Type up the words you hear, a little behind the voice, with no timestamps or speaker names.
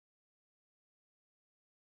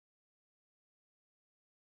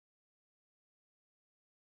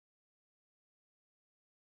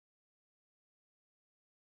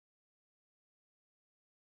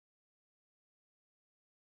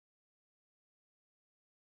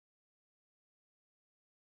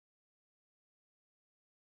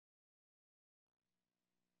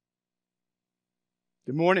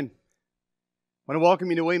Good morning. I want to welcome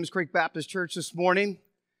you to Williams Creek Baptist Church this morning.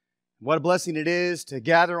 What a blessing it is to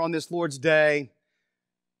gather on this Lord's Day,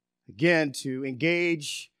 again, to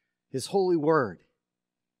engage His holy Word.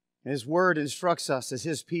 And His Word instructs us as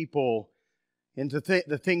His people into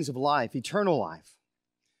the things of life, eternal life.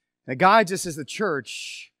 And it guides us as the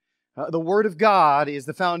church. The Word of God is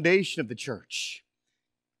the foundation of the church.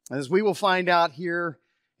 And as we will find out here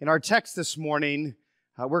in our text this morning,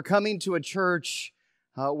 we're coming to a church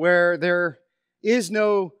where there is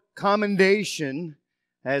no commendation,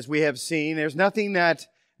 as we have seen. There's nothing that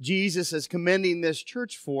Jesus is commending this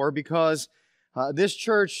church for, because this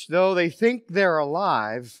church, though they think they're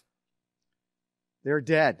alive, they're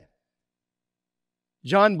dead.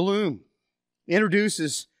 John Bloom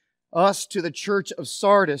introduces us to the church of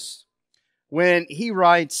Sardis when he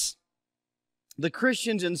writes, "The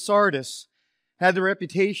Christians in Sardis had the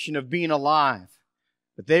reputation of being alive,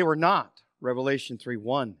 but they were not." Revelation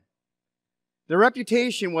 3:1. Their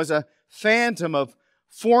reputation was a phantom of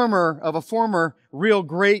a former real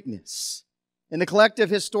greatness. In the collective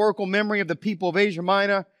historical memory of the people of Asia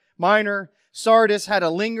Minor, Sardis had a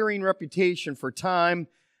lingering reputation for a time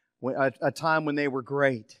when they were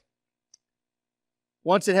great.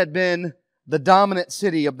 Once it had been the dominant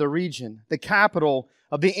city of the region, the capital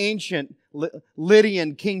of the ancient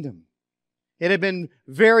Lydian kingdom. It had been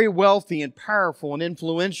very wealthy and powerful and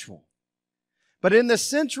influential. But in the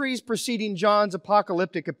centuries preceding John's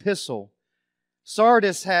apocalyptic epistle,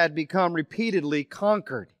 Sardis had become repeatedly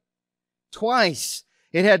conquered. Twice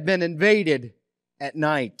it had been invaded at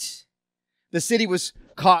night. The city was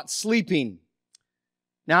caught sleeping.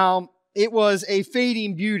 Now, it was a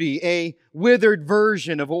fading beauty, a withered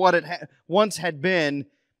version of what it once had been.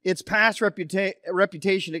 Its past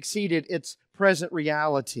reputation exceeded its present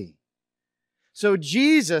reality. So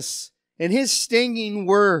Jesus, in His stinging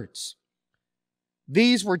words,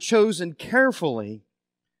 these were chosen carefully,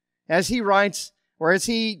 as He writes, or as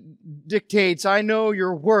He dictates, "I know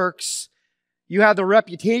your works. You have the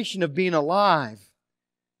reputation of being alive,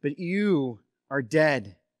 but you are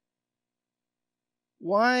dead."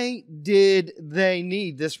 Why did they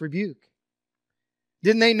need this rebuke?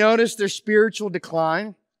 Didn't they notice their spiritual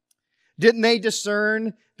decline? Didn't they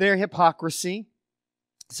discern their hypocrisy?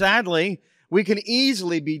 Sadly, we can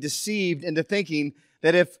easily be deceived into thinking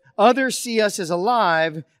that if others see us as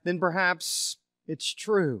alive, then perhaps it's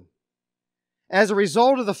true. As a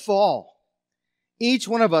result of the fall, each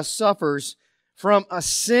one of us suffers from a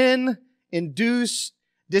sin-induced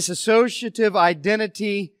dissociative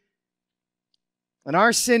identity. And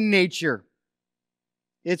our sin nature,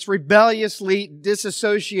 it's rebelliously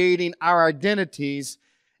disassociating our identities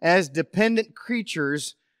as dependent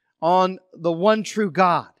creatures on the one true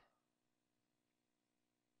God.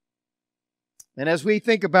 And as we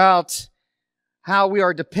think about how we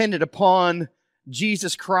are dependent upon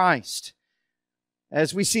Jesus Christ,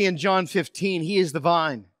 as we see in John 15, He is the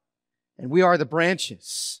vine and we are the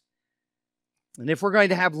branches. And if we're going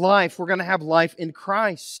to have life, we're going to have life in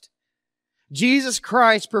Christ. Jesus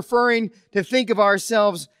Christ, preferring to think of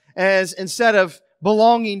ourselves as, instead of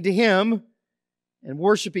belonging to Him and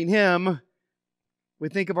worshiping Him, we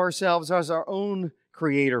think of ourselves as our own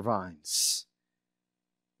creator vines.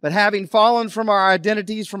 But having fallen from our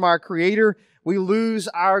identities from our Creator, we lose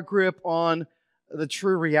our grip on the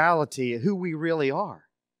true reality, who we really are.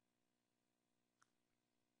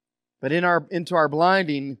 But into our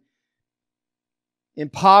blinding,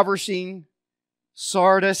 impoverishing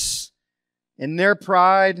Sardis, in their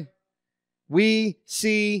pride, we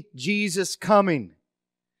see Jesus coming,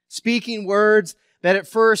 speaking words that at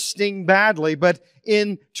first sting badly, but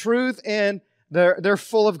in truth and they're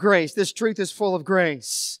full of grace. This truth is full of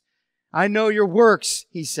grace. "I know your works,"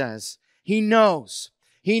 He says. He knows.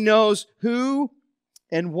 He knows who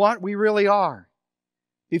and what we really are.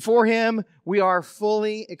 Before Him, we are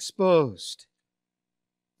fully exposed.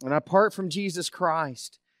 And apart from Jesus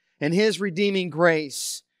Christ and His redeeming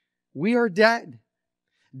grace, we are dead.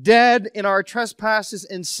 Dead in our trespasses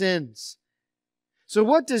and sins. So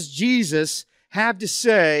what does Jesus have to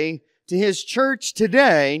say to His church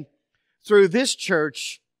today through this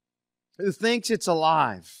church who thinks it's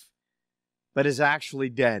alive but is actually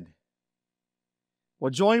dead?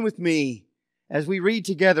 Well, join with me as we read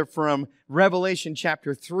together from Revelation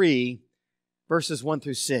chapter 3, verses 1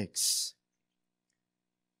 through 6.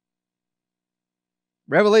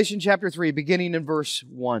 Revelation chapter 3, beginning in verse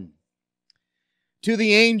 1. "To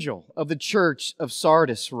the angel of the church of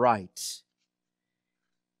Sardis write,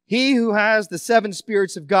 He who has the 7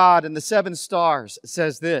 spirits of God and the 7 stars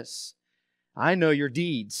says this, I know your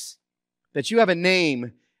deeds, that you have a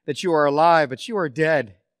name, that you are alive, but you are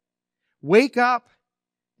dead. Wake up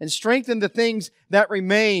and strengthen the things that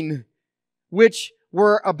remain, which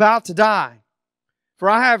were about to die. For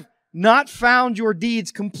I have not found your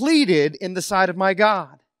deeds completed in the sight of my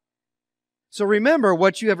God. So remember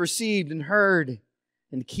what you have received and heard,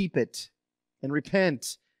 and keep it, and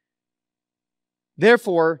repent.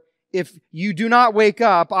 Therefore, if you do not wake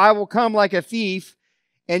up, I will come like a thief,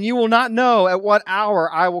 and you will not know at what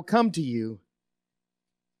hour I will come to you.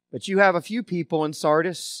 But you have a few people in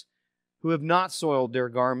Sardis who have not soiled their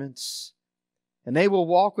garments, and they will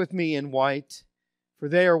walk with me in white, for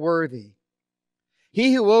they are worthy.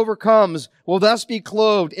 He who overcomes will thus be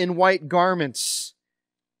clothed in white garments,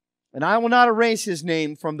 and I will not erase his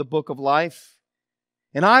name from the book of life,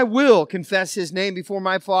 and I will confess his name before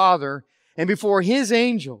my Father and before his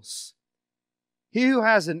angels. He who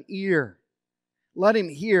has an ear, let him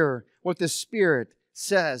hear what the Spirit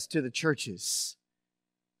says to the churches.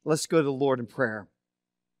 Let's go to the Lord in prayer.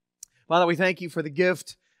 Father, we thank you for the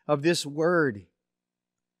gift of this word.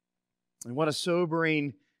 And what a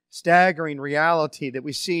sobering, staggering reality that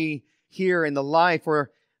we see here in the life,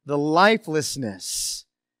 or the lifelessness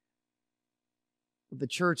of the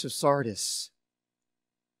church of Sardis.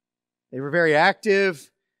 They were very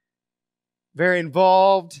active, very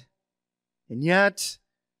involved, and yet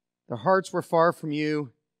their hearts were far from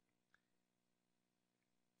you.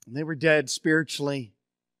 And they were dead spiritually.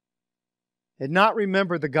 Had not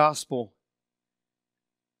remembered the gospel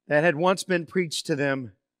that had once been preached to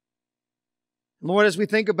them. Lord, as we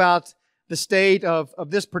think about the state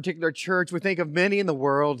of this particular church, we think of many in the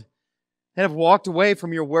world that have walked away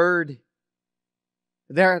from your word.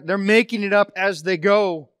 They're making it up as they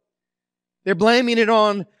go. They're blaming it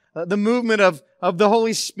on the movement of the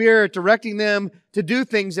Holy Spirit, directing them to do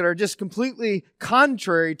things that are just completely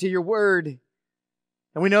contrary to your word.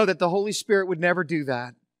 And we know that the Holy Spirit would never do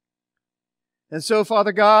that. And so,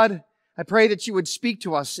 Father God, I pray that you would speak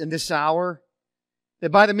to us in this hour, that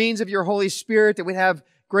by the means of your Holy Spirit, that we'd have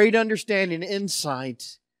great understanding and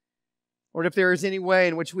insight. Lord, if there is any way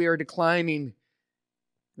in which we are declining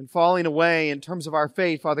and falling away in terms of our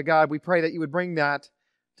faith, Father God, we pray that you would bring that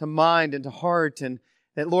to mind and to heart, and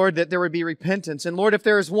that, Lord, that there would be repentance. And Lord, if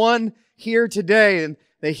there is one here today and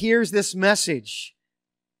that hears this message,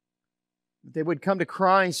 that they would come to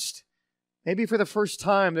Christ. Maybe for the first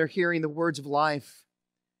time they're hearing the words of life.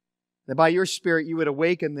 That by your Spirit you would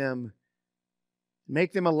awaken them,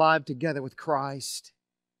 make them alive together with Christ.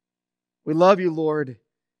 We love you, Lord.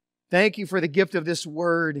 Thank you for the gift of this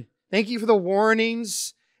word. Thank you for the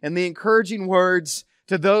warnings and the encouraging words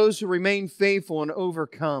to those who remain faithful and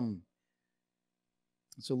overcome.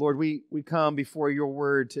 So, Lord, we come before your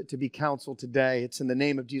word to be counseled today. It's in the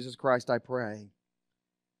name of Jesus Christ I pray.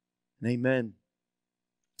 And amen.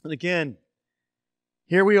 And again,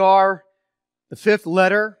 here we are, the fifth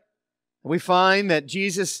letter. And we find that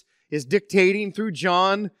Jesus is dictating through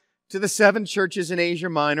John to the 7 churches in Asia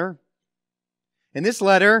Minor. And this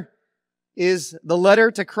letter is the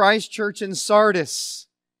letter to Christ Church in Sardis.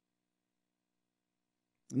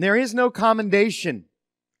 And there is no commendation.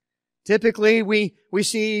 Typically, we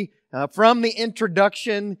see from the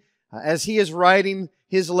introduction, as he is writing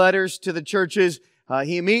his letters to the churches,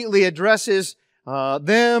 he immediately addresses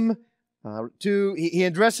them. He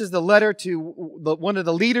addresses the letter to one of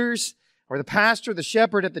the leaders, or the pastor, the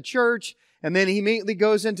shepherd at the church, and then he immediately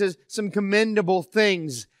goes into some commendable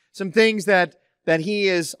things, some things that he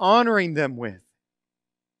is honoring them with.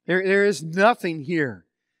 There is nothing here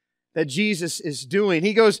that Jesus is doing.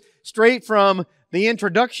 He goes straight from the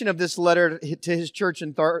introduction of this letter to his church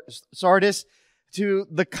in Sardis to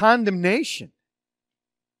the condemnation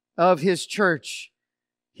of his church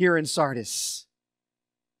here in Sardis.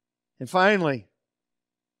 And finally,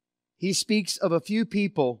 he speaks of a few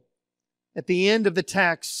people at the end of the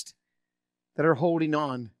text that are holding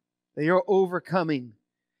on. They are overcoming.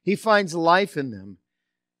 He finds life in them.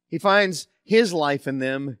 He finds his life in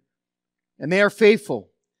them, and they are faithful.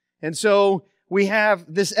 And so we have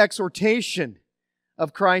this exhortation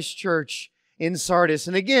of Christ's church in Sardis.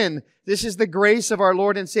 And again, this is the grace of our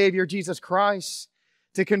Lord and Savior Jesus Christ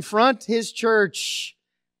to confront his church,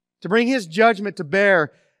 to bring his judgment to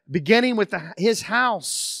bear, beginning with his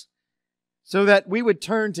house, so that we would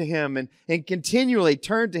turn to him and continually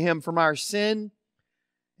turn to him from our sin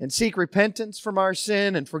and seek repentance from our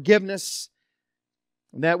sin and forgiveness.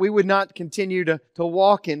 And that we would not continue to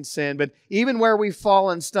walk in sin, but even where we fall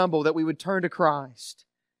and stumble, that we would turn to Christ.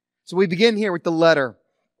 So we begin here with the letter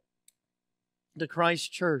to Christ's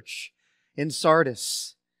church in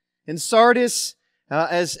Sardis. And Sardis,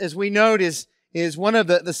 as we note, is one of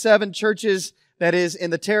the 7 churches that is in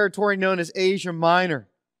the territory known as Asia Minor.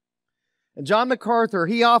 And John MacArthur,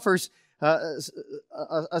 he offers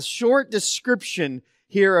a short description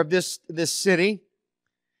here of this city.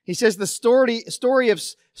 He says the story of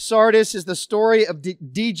Sardis is the story of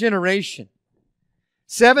degeneration.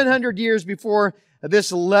 700 years before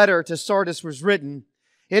this letter to Sardis was written,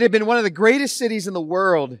 it had been one of the greatest cities in the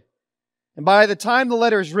world. And by the time the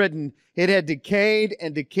letter is written, it had decayed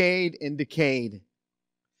and decayed and decayed.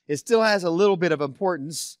 It still has a little bit of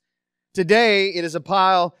importance. Today, it is a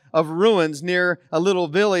pile of ruins near a little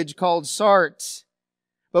village called Sardis.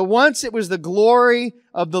 But once it was the glory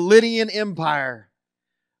of the Lydian Empire.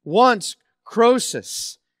 Once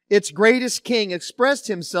Croesus, its greatest king, expressed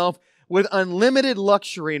himself with unlimited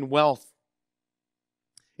luxury and wealth.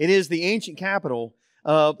 It is the ancient capital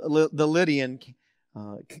of the Lydian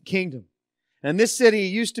kingdom. And this city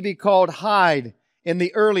used to be called Hyde in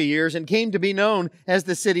the early years and came to be known as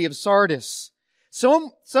the city of Sardis.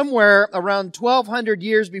 Somewhere around 1200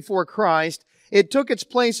 years before Christ, it took its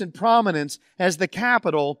place in prominence as the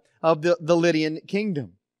capital of the Lydian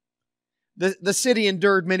kingdom. The city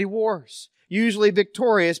endured many wars, usually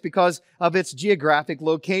victorious because of its geographic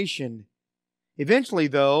location. Eventually,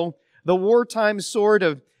 though, the wartime sort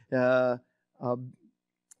of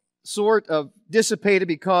dissipated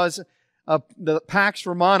because of the Pax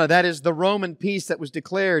Romana, that is the Roman peace that was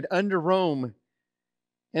declared under Rome.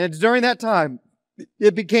 And it's during that time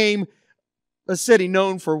it became a city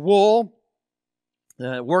known for wool,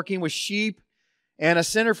 working with sheep, and a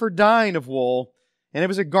center for dyeing of wool, and it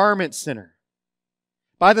was a garment center.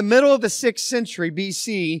 By the middle of the 6th century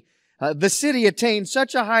BC, the city attained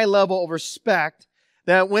such a high level of respect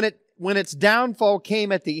that when its downfall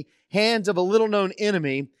came at the hands of a little-known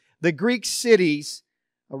enemy, the Greek cities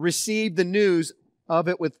received the news of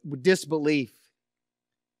it with disbelief.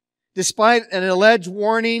 Despite an alleged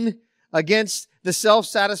warning against the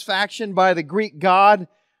self-satisfaction by the Greek god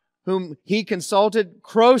whom he consulted,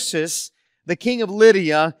 Croesus, the king of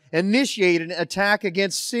Lydia, initiated an attack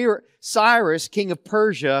against Cyrus, king of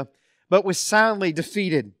Persia, but was soundly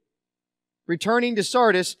defeated. Returning to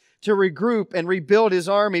Sardis to regroup and rebuild his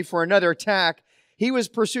army for another attack, he was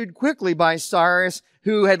pursued quickly by Cyrus,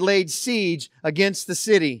 who had laid siege against the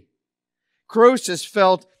city. Croesus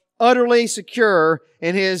felt utterly secure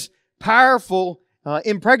in his powerful,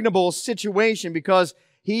 impregnable situation because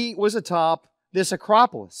he was atop this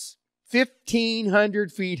Acropolis,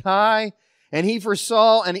 1,500 feet high, and he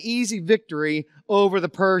foresaw an easy victory over the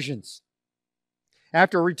Persians.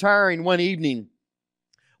 After retiring one evening,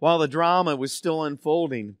 while the drama was still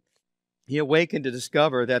unfolding, he awakened to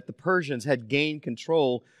discover that the Persians had gained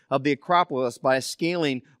control of the Acropolis by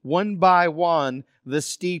scaling one by one the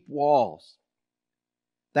steep walls.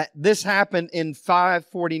 This happened in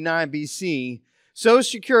 549 BC. So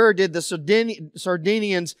secure did the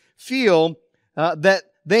Sardinians feel that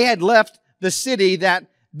they had left the city that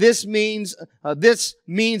this means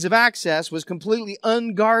of access was completely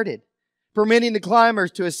unguarded, permitting the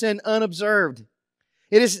climbers to ascend unobserved.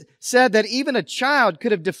 It is said that even a child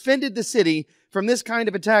could have defended the city from this kind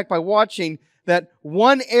of attack by watching that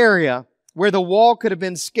one area where the wall could have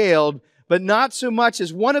been scaled, but not so much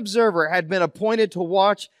as one observer had been appointed to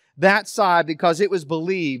watch that side because it was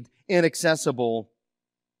believed inaccessible.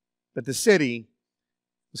 But the city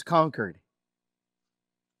was conquered.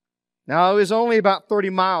 Now, it was only about 30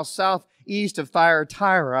 miles southeast of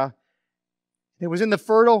Thyatira. It was in the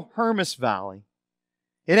fertile Hermus Valley.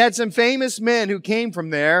 It had some famous men who came from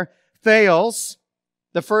there. Thales,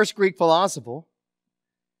 the first Greek philosopher.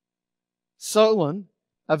 Solon,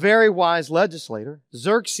 a very wise legislator.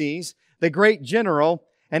 Xerxes, the great general.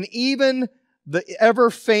 And even the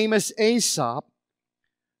ever-famous Aesop,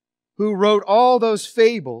 who wrote all those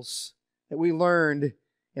fables that we learned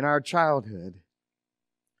in our childhood.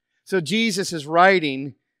 So Jesus is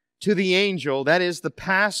writing to the angel, that is the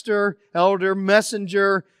pastor, elder,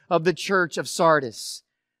 messenger of the church of Sardis.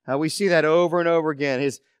 We see that over and over again.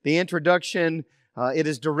 The introduction, it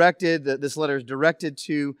is directed, this letter is directed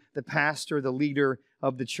to the pastor, the leader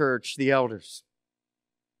of the church, the elders.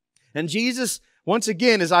 And Jesus, once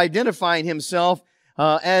again, is identifying himself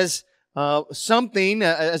as something,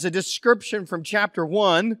 as a description from chapter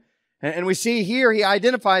 1. And we see here he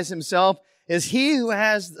identifies himself as he who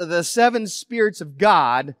has the 7 spirits of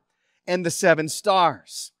God and the 7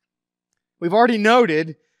 stars. We've already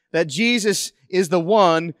noted that Jesus is the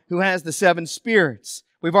one who has the 7 spirits.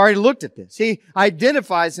 We've already looked at this. He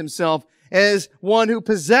identifies himself as one who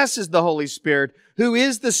possesses the Holy Spirit, who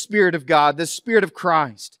is the Spirit of God, the Spirit of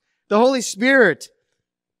Christ. The Holy Spirit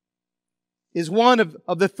is one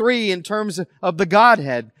of the 3 in terms of the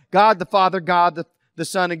Godhead. God the Father, God the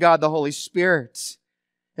Son, and God the Holy Spirit.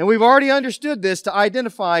 And we've already understood this to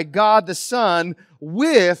identify God the Son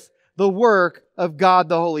with the work of God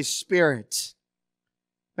the Holy Spirit.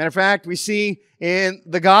 Matter of fact, we see in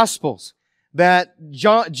the Gospels that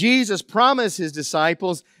Jesus promised His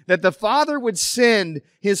disciples that the Father would send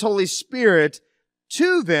His Holy Spirit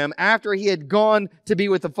to them after He had gone to be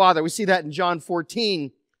with the Father. We see that in John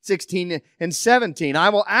 14, 16 and 17. I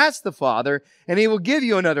will ask the Father, and He will give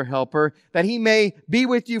you another helper, that He may be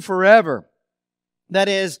with you forever. That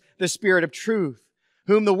is the Spirit of truth,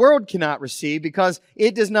 whom the world cannot receive because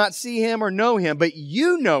it does not see Him or know Him. But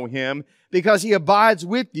you know Him because He abides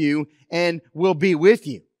with you and will be with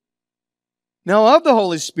you. Now of the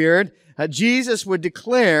Holy Spirit, Jesus would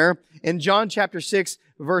declare in John chapter 6,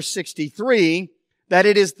 verse 63, that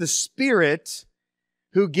it is the Spirit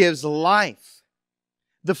who gives life.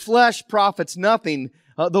 The flesh profits nothing.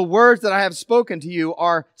 The words that I have spoken to you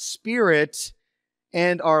are spirit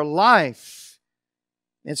and are life.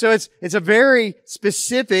 And so it's a very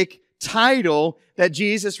specific title that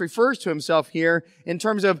Jesus refers to Himself here in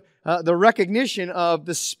terms of the recognition of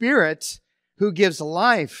the Spirit who gives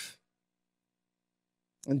life.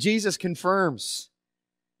 And Jesus confirms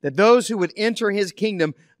that those who would enter His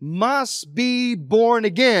kingdom must be born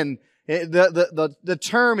again. The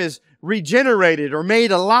term is regenerated or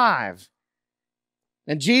made alive.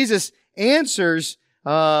 And Jesus answers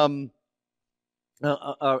a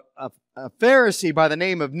Pharisee by the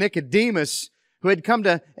name of Nicodemus who had come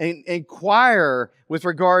to inquire with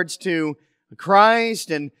regards to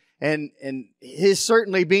Christ and His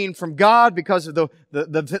certainly being from God because of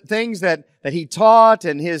the things that He taught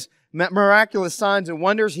and His miraculous signs and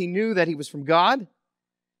wonders. He knew that He was from God.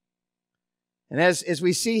 And as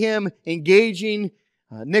we see Him engaging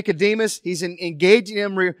Nicodemus, He's engaging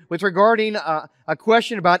him with regarding a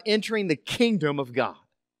question about entering the kingdom of God.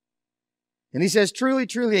 And He says, truly,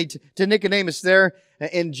 truly to Nicodemus there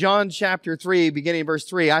in John chapter 3, beginning verse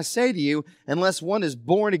 3, I say to you, unless one is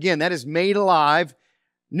born again, that is made alive,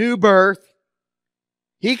 new birth,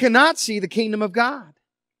 he cannot see the kingdom of God.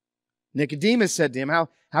 Nicodemus said to him,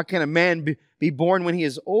 How can a man be born when he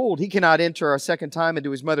is old? He cannot enter a second time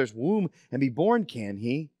into his mother's womb and be born, can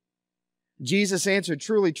he? Jesus answered,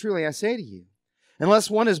 truly, truly, I say to you, unless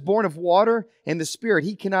one is born of water and the Spirit,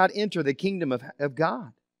 he cannot enter the kingdom of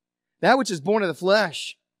God. That which is born of the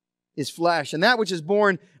flesh is flesh, and that which is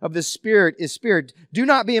born of the Spirit is spirit. Do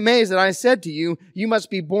not be amazed that I said to you, you must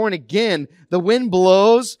be born again. The wind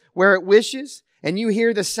blows where it wishes, and you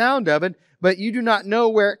hear the sound of it, but you do not know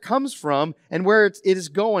where it comes from and where it is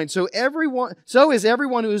going. So is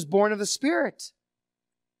everyone who is born of the Spirit.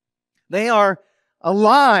 They are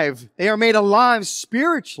alive. They are made alive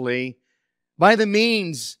spiritually by the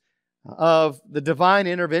means of the divine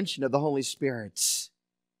intervention of the Holy Spirit.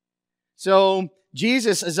 So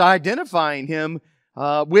Jesus is identifying Him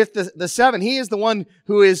with the seven. He is the one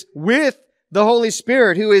who is with the Holy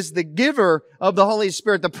Spirit, who is the giver of the Holy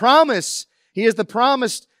Spirit. The promise, He is the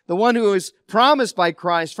one who is promised by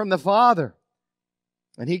Christ from the Father.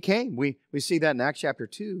 And He came. We see that in Acts chapter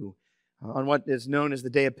 2 on what is known as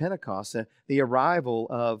the day of Pentecost, the arrival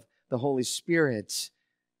of the Holy Spirit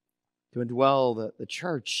to indwell the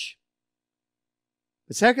church.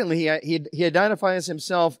 But secondly, He identifies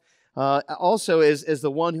Himself also as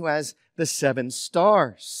the one who has the seven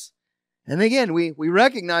stars. And again, we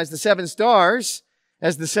recognize the seven stars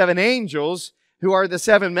as the seven angels who are the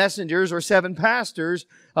seven messengers or seven pastors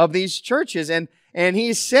of these churches. And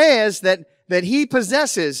He says that He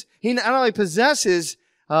not only possesses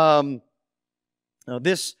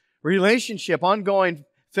this relationship, ongoing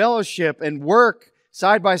fellowship and work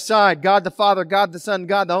side by side, God the Father, God the Son,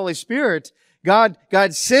 God the Holy Spirit. God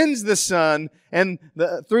sends the Son, and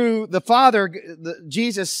through the Father,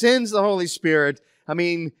 Jesus sends the Holy Spirit. I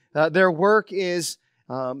mean, their work is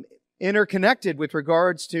interconnected with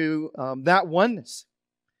regards to that oneness.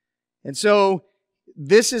 And so,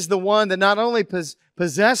 this is the one that not only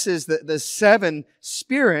possesses the seven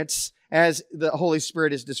spirits, as the Holy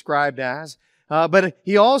Spirit is described as, but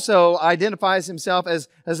He also identifies Himself as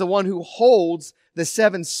the one who holds the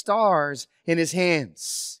seven stars in His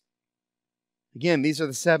hands. Again, these are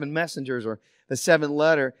the seven messengers or the seven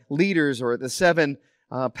leaders or the seven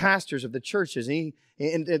pastors of the churches. And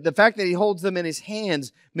the fact that He holds them in His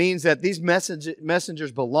hands means that these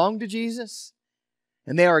messengers belong to Jesus,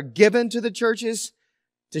 and they are given to the churches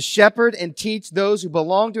to shepherd and teach those who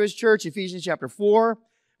belong to His church. Ephesians chapter 4,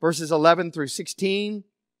 verses 11 through 16.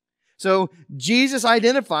 So Jesus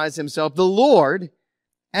identifies Himself, the Lord,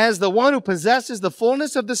 as the one who possesses the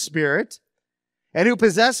fullness of the Spirit and who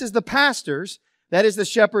possesses the pastors, that is the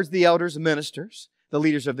shepherds, the elders, the ministers, the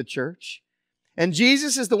leaders of the church. And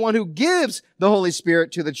Jesus is the one who gives the Holy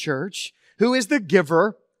Spirit to the church, who is the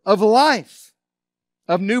giver of life.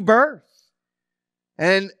 of new birth.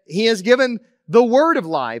 And He has given the Word of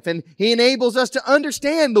life, and He enables us to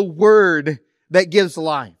understand the Word that gives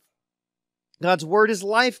life. God's Word is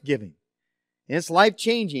life-giving, and it's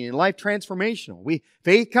life-changing and life-transformational.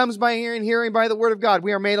 Faith comes by hearing, hearing by the Word of God.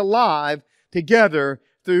 We are made alive together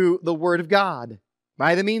through the Word of God,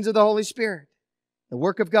 by the means of the Holy Spirit, the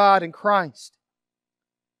work of God in Christ.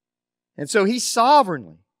 And so He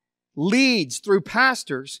sovereignly leads through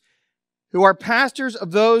pastors who are pastors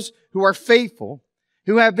of those who are faithful,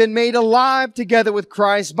 who have been made alive together with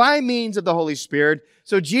Christ by means of the Holy Spirit.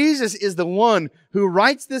 So Jesus is the one who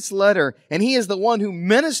writes this letter, and He is the one who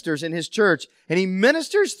ministers in His church. And He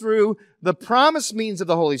ministers through the promised means of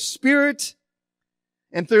the Holy Spirit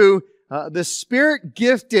and through the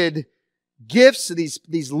Spirit-gifted gifts,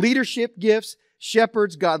 these leadership gifts,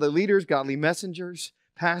 shepherds, godly leaders, godly messengers,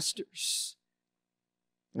 pastors.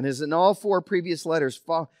 And as in all four previous letters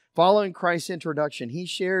following Christ's introduction, He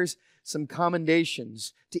shares some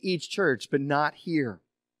commendations to each church, but not here.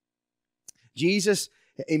 Jesus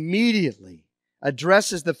immediately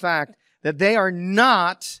addresses the fact that they are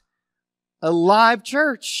not a live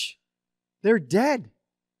church. They're dead.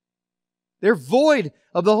 They're void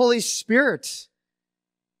of the Holy Spirit.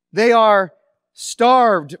 They are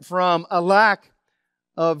starved from a lack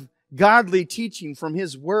of godly teaching from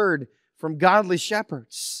His Word, from godly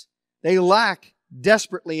shepherds. They lack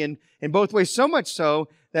desperately in both ways, so much so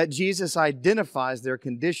that Jesus identifies their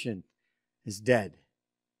condition as dead.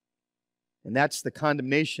 And that's the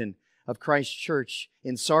condemnation of Christ's church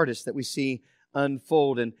in Sardis that we see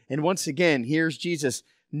unfold. And once again, here's Jesus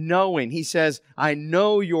knowing. He says, I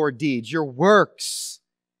know your deeds, your works,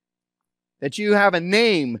 that you have a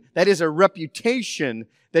name, that is a reputation,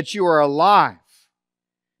 that you are alive.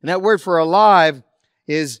 And that word for alive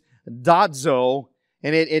is dodzo,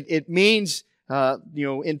 and it means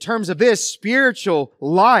in terms of this, spiritual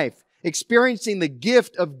life, experiencing the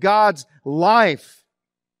gift of God's life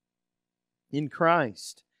in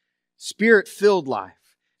Christ. Spirit-filled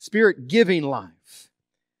life, Spirit-giving life.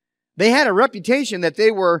 They had a reputation that they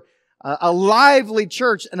were a lively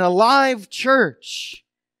church, an alive church.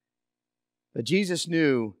 But Jesus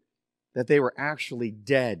knew that they were actually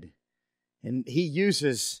dead. And He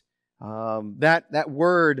uses that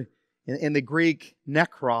word in the Greek,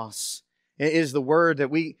 nekros. It is the word that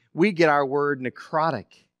we get our word necrotic.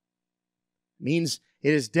 It means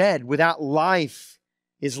it is dead, without life,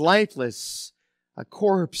 is lifeless, a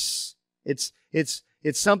corpse. It's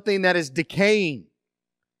something that is decaying.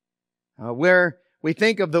 Where we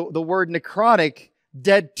think of the word necrotic,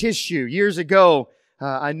 dead tissue. Years ago,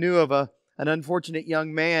 I knew of an unfortunate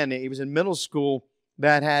young man. He was in middle school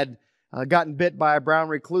that had gotten bit by a brown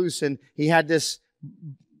recluse, and he had this,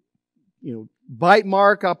 bite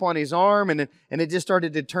mark up on his arm, and it just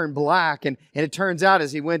started to turn black. And it turns out,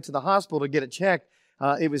 as he went to the hospital to get it checked,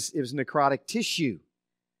 it was necrotic tissue.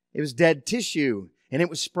 It was dead tissue, and it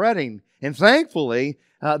was spreading. And thankfully,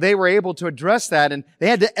 they were able to address that, and they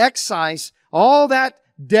had to excise all that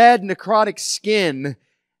dead necrotic skin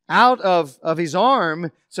out of his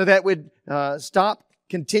arm so that it would stop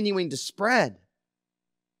continuing to spread.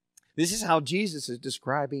 This is how Jesus is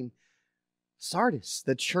describing Sardis,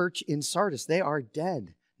 the church in Sardis. They are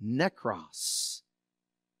dead, nekros.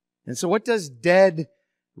 And so what does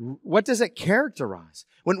it characterize?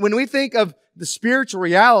 When we think of the spiritual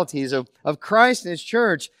realities of Christ and His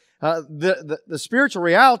church, the spiritual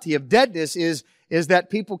reality of deadness is that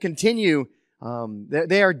people continue,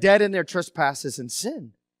 they are dead in their trespasses and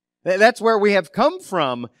sin. That's where we have come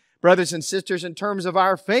from, brothers and sisters, in terms of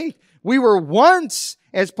our faith. We were once,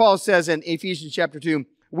 as Paul says in Ephesians chapter 2,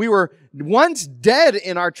 we were once dead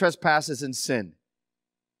in our trespasses and sin,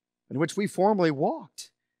 in which we formerly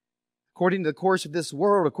walked, according to the course of this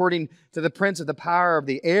world, according to the prince of the power of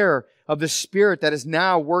the air, of the spirit that is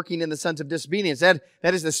now working in the sons of disobedience. That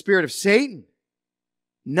is the spirit of Satan,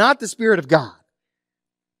 not the Spirit of God.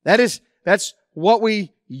 That's what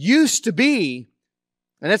we used to be,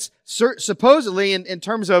 and that's supposedly in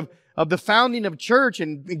terms of the founding of church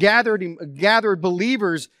and gathered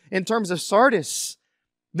believers in terms of Sardis.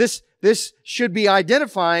 This should be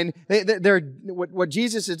identifying, what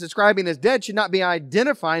Jesus is describing as dead should not be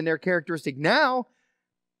identifying their characteristic now,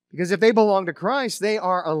 because if they belong to Christ, they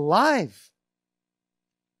are alive.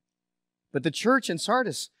 But the church in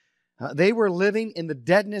Sardis, they were living in the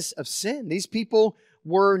deadness of sin. These people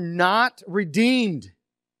were not redeemed.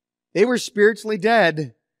 They were spiritually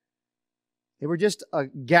dead. They were just a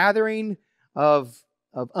gathering of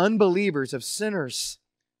unbelievers, of sinners,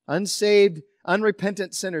 unsaved,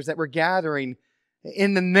 unrepentant sinners that were gathering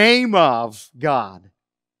in the name of God.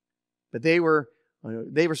 But they were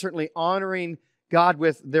certainly honoring God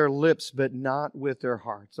with their lips, but not with their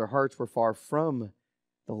hearts. Their hearts were far from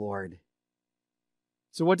the Lord.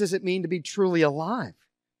 So what does it mean to be truly alive?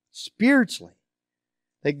 Spiritually.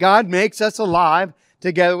 That God makes us alive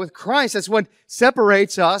together with Christ. That's what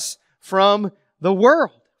separates us from the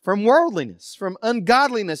world, from worldliness, from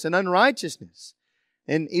ungodliness and unrighteousness.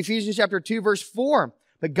 In Ephesians chapter 2, verse 4,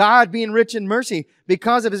 but God, being rich in mercy,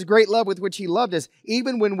 because of His great love with which He loved us,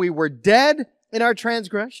 even when we were dead in our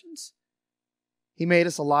transgressions, He made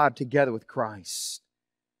us alive together with Christ.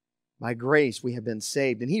 By grace we have been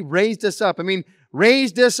saved. And He raised us up.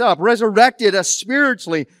 Resurrected us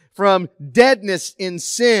spiritually from deadness in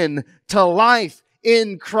sin to life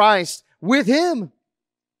in Christ with Him.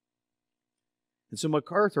 And so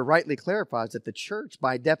MacArthur rightly clarifies that the church,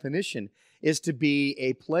 by definition, is to be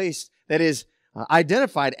a place that is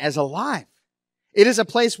identified as alive. It is a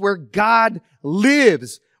place where God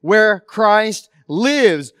lives, where Christ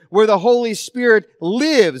lives, where the Holy Spirit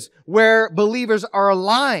lives, where believers are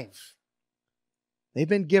alive. They've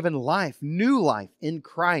been given life, new life in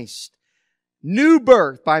Christ. New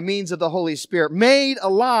birth by means of the Holy Spirit, made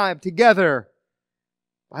alive together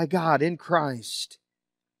by God in Christ.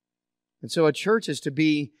 And so a church is to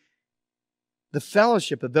be the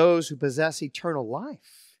fellowship of those who possess eternal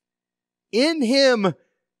life. In Him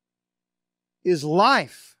is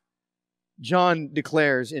life, John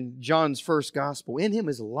declares in John's first gospel. In Him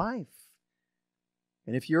is life.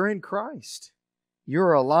 And if you're in Christ,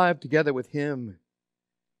 you're alive together with Him.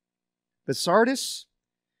 But Sardis,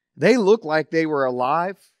 they looked like they were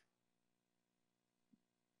alive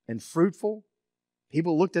and fruitful.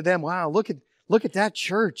 People looked at them, wow, look at that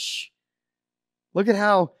church. Look at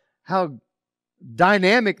how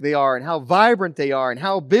dynamic they are and how vibrant they are and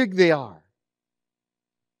how big they are.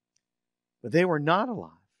 But they were not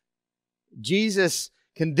alive. Jesus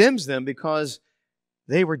condemns them because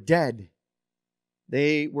they were dead.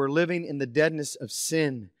 They were living in the deadness of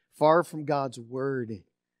sin, far from God's Word,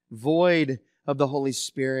 void of the Holy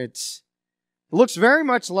Spirit. It looks very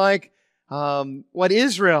much like what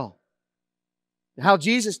Israel, how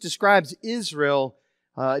Jesus describes Israel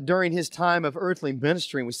during His time of earthly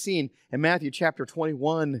ministry. We see in Matthew chapter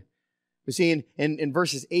 21, we see in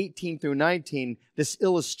verses 18 through 19, this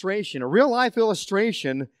illustration, a real life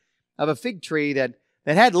illustration of a fig tree that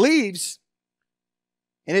had leaves,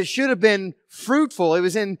 and it should have been fruitful. It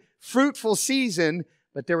was in fruitful season,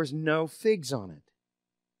 but there was no figs on it.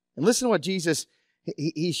 And listen to what Jesus,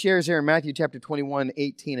 He shares here in Matthew chapter 21,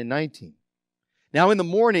 18 and 19. Now in the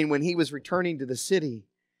morning when He was returning to the city,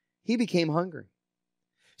 He became hungry.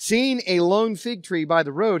 Seeing a lone fig tree by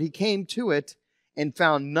the road, He came to it and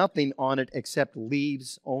found nothing on it except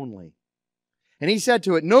leaves only. And He said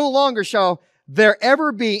to it, no longer shall there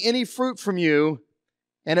ever be any fruit from you.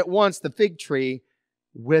 And at once the fig tree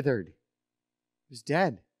withered. It was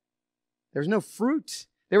dead. There was no fruit.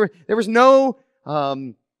 There was no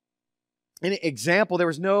example. There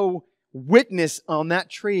was no witness on that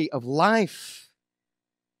tree of life.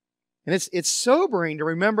 And it's sobering to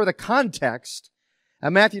remember the context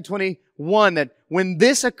of Matthew 21, that when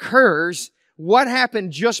this occurs, what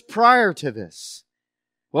happened just prior to this?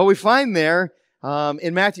 Well, we find there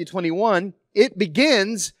in Matthew 21, it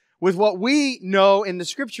begins with what we know in the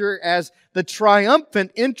Scripture as the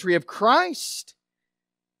triumphant entry of Christ,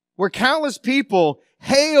 where countless people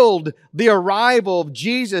hailed the arrival of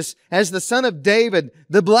Jesus as the Son of David,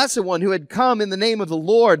 the Blessed One who had come in the name of the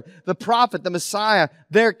Lord, the Prophet, the Messiah,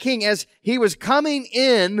 their King, as He was coming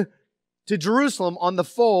in to Jerusalem on the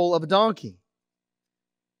foal of a donkey.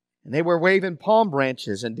 And they were waving palm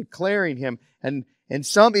branches and declaring Him, and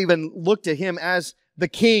some even looked at Him as the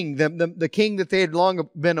King, the King that they had long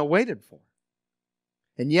been awaited for.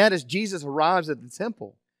 And yet, as Jesus arrives at the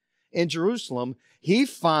temple in Jerusalem, He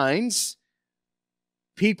finds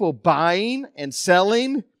people buying and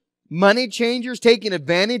selling, money changers taking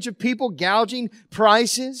advantage of people, gouging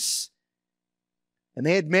prices. And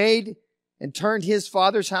they had made and turned His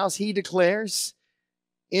Father's house, He declares,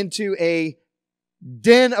 into a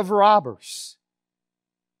den of robbers,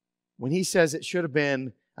 when He says it should have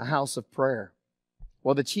been a house of prayer.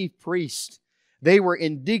 Well, the chief priests, they were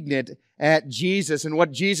indignant at Jesus and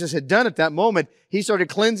what Jesus had done at that moment. He started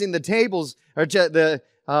cleansing the tables, or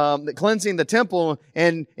cleansing the temple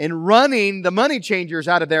and running the money changers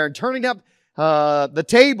out of there and turning up the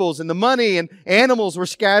tables and the money, and animals were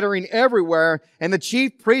scattering everywhere, and the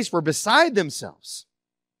chief priests were beside themselves.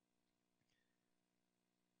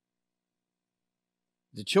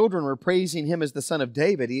 The children were praising Him as the Son of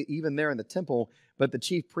David, even there in the temple, but the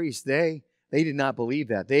chief priests, they did not believe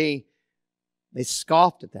that. They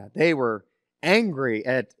scoffed at that. They were angry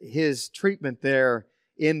at His treatment there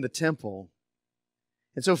in the temple.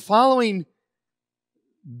 And so following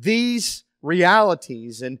these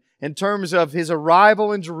realities and in terms of his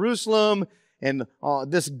arrival in Jerusalem and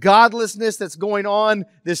this godlessness that's going on,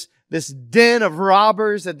 this den of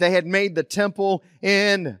robbers that they had made the temple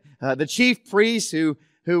in, the chief priests who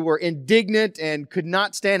were indignant and could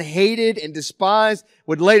not stand, hated and despised,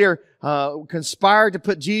 would later conspire to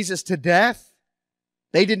put Jesus to death.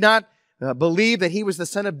 They did not believe that he was the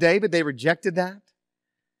son of David. They rejected that.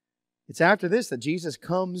 It's after this that Jesus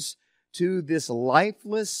comes to this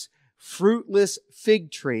lifeless, fruitless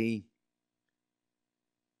fig tree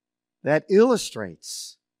that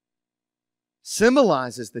illustrates,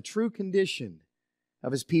 symbolizes the true condition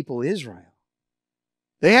of his people Israel.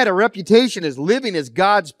 They had a reputation as living as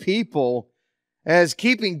God's people, as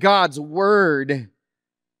keeping God's word.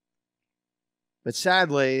 But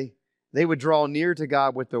sadly, they would draw near to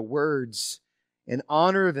God with their words and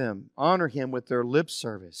honor Him with their lip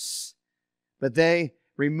service. But they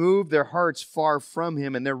removed their hearts far from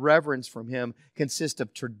Him, and their reverence from Him consists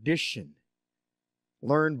of tradition,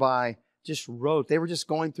 learned by just rote. They were just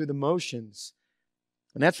going through the motions.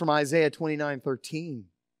 And that's from Isaiah 29:13.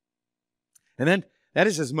 And then that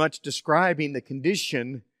is as much describing the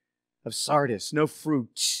condition of Sardis. No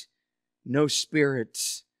fruit, no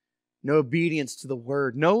spirit, no obedience to the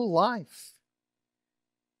word, no life.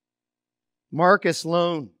 Marcus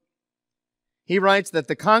Lone, he writes that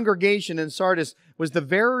the congregation in Sardis was the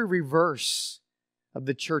very reverse of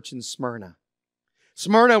the church in Smyrna.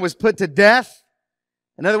 Smyrna was put to death.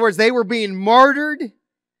 In other words, they were being martyred.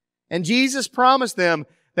 And Jesus promised them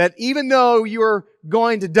that even though you're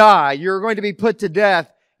going to die, you're going to be put to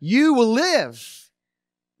death, you will live.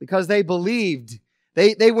 Because they believed.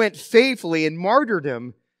 They went faithfully in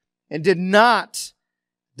martyrdom and did not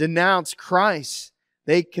denounce Christ.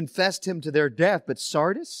 They confessed Him to their death. But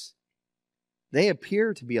Sardis, they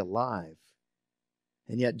appear to be alive.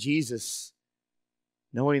 And yet Jesus,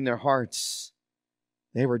 knowing their hearts,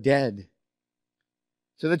 they were dead.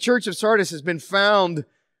 So the church of Sardis has been found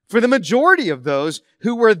for the majority of those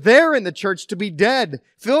who were there in the church to be dead,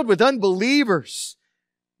 filled with unbelievers.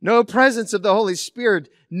 No presence of the Holy Spirit,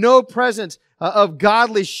 no presence of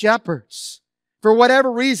godly shepherds. For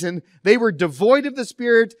whatever reason, they were devoid of the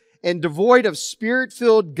Spirit and devoid of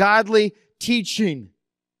Spirit-filled godly teaching.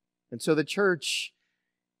 And so the church,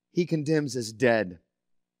 He condemns as dead.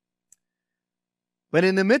 But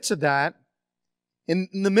in the midst of that, in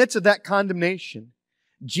the midst of that condemnation,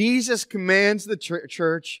 Jesus commands the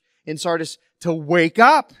church in Sardis to wake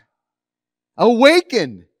up.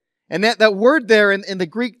 Awaken. And that word there in the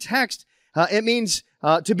Greek text, it means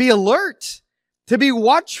to be alert, to be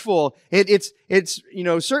watchful. It's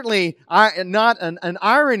certainly not an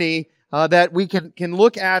irony that we can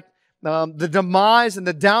look at the demise and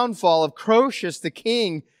the downfall of Croesus the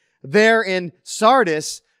king there in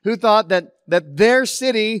Sardis, who thought that their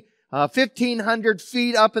city, 1,500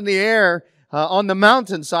 feet up in the air on the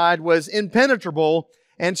mountainside, was impenetrable.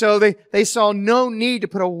 And so they saw no need to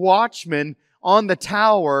put a watchman on the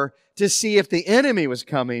tower to see if the enemy was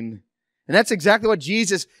coming. And that's exactly what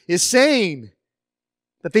Jesus is saying.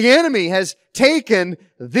 That the enemy has taken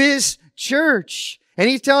this church. And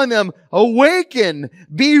He's telling them, awaken,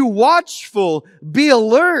 be watchful, be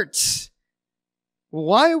alert.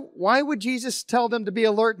 Why would Jesus tell them to be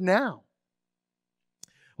alert now?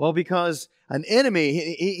 Well, because an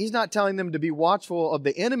enemy, He's not telling them to be watchful of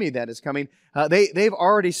the enemy that is coming. They've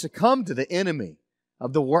already succumbed to the enemy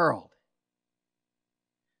of the world.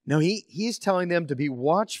 No, He's telling them to be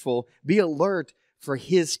watchful, be alert for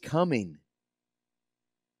His coming.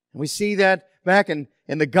 And we see that back in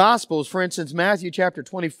the Gospels. For instance, Matthew chapter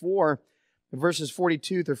 24, verses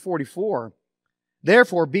 42 through 44.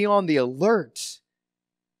 Therefore, be on the alert,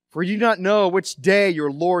 for you do not know which day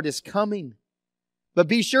your Lord is coming. But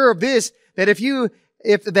be sure of this, that if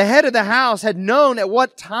the head of the house had known at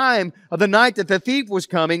what time of the night that the thief was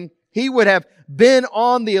coming, he would have been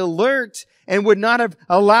on the alert and would not have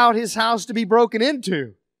allowed his house to be broken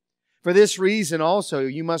into. For this reason also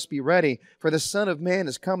you must be ready, for the Son of Man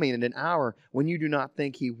is coming in an hour when you do not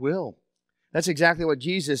think He will. That's exactly what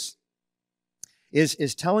Jesus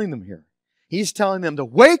is telling them here. He's telling them to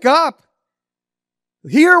wake up.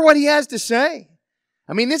 Hear what He has to say.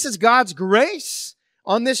 I mean, this is God's grace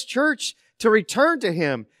on this church to return to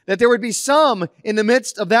Him. That there would be some in the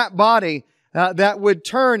midst of that body that would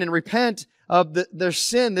turn and repent of their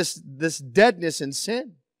sin, this deadness in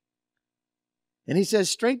sin. And He says,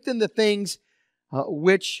 strengthen the things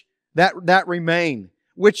which that remain,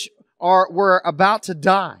 which were about to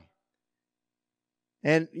die.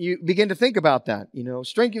 And you begin to think about that,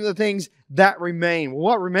 strengthen the things that remain. Well,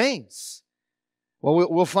 what remains? Well,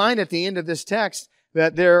 we'll find at the end of this text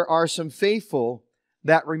that there are some faithful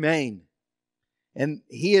that remain. And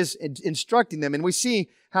He is instructing them. And we see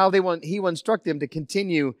how He will instruct them to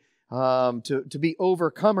continue to be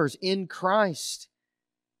overcomers in Christ.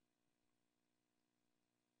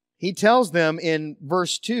 He tells them in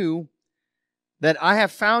verse 2 that I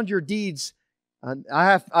have found your deeds,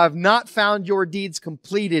 I have not found your deeds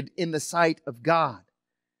completed in the sight of God.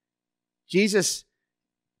 Jesus,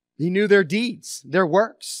 He knew their deeds, their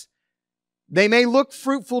works. They may look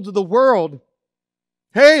fruitful to the world.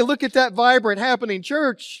 Hey, look at that vibrant, happening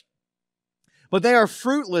church. But they are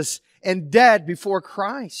fruitless and dead before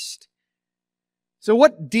Christ. So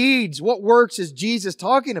what deeds, what works is Jesus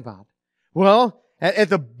talking about? Well, at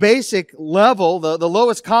the basic level, the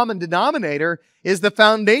lowest common denominator is the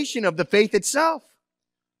foundation of the faith itself.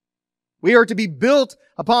 We are to be built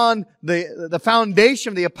upon the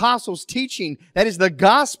foundation of the apostles' teaching. That is the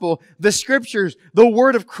gospel, the scriptures, the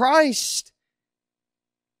word of Christ.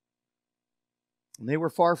 And they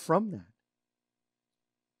were far from that.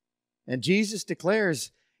 And Jesus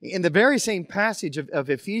declares in the very same passage of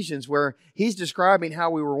Ephesians where He's describing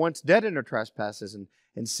how we were once dead in our trespasses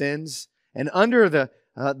and sins and under the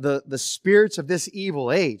spirits of this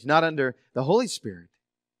evil age, not under the Holy Spirit,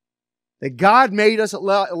 that God made us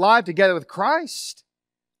alive together with Christ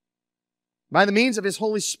by the means of His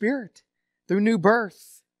Holy Spirit through new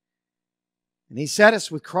birth. And He set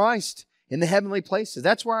us with Christ in the heavenly places.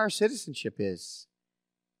 That's where our citizenship is.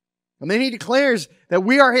 And then He declares that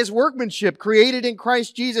we are His workmanship, created in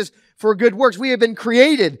Christ Jesus for good works. We have been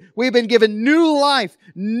created. We have been given new life,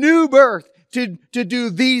 new birth to do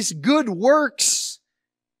these good works.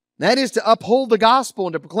 That is to uphold the gospel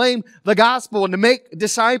and to proclaim the gospel and to make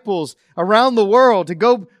disciples around the world, to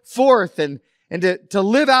go forth and to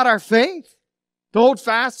live out our faith, to hold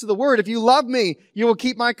fast to the Word. If you love me, you will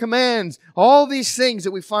keep my commands. All these things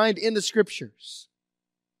that we find in the Scriptures.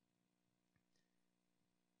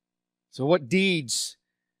 So what deeds,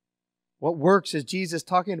 what works is Jesus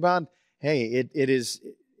talking about? Hey, it is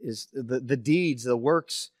the deeds, the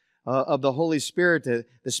works of the Holy Spirit,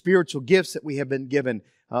 the spiritual gifts that we have been given,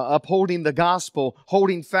 upholding the gospel,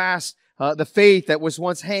 holding fast the faith that was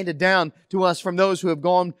once handed down to us from those who have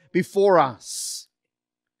gone before us.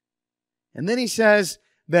 And then He says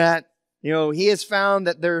that, He has found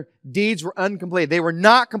that their deeds were incomplete. They were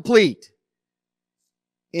not complete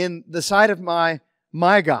in the sight of my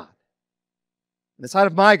God. In the sight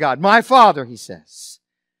of my God, my Father, He says.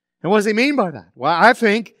 And what does He mean by that? Well, I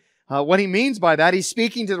think what He means by that, He's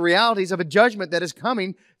speaking to the realities of a judgment that is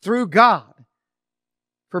coming through God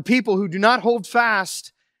for people who do not hold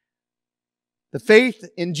fast the faith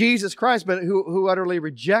in Jesus Christ, but who utterly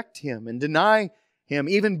reject Him and deny Him,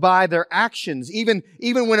 even by their actions, even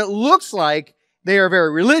when it looks like they are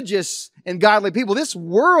very religious and godly people. This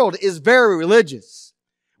world is very religious.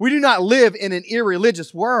 We do not live in an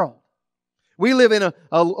irreligious world. We live in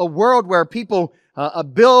a world where people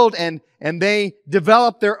build and they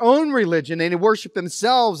develop their own religion and they worship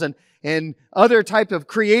themselves and other type of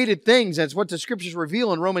created things. That's what the Scriptures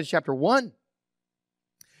reveal in Romans chapter 1.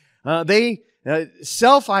 They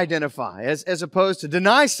self-identify as opposed to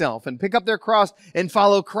deny self and pick up their cross and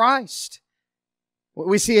follow Christ.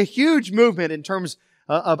 We see a huge movement in terms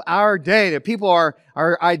of our day that people are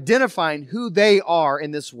identifying who they are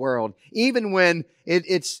in this world, even when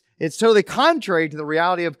it's totally contrary to the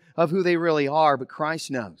reality of who they really are, but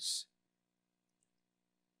Christ knows.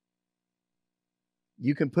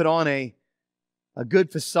 You can put on a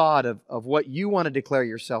good facade of what you want to declare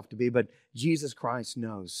yourself to be, but Jesus Christ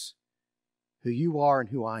knows who you are and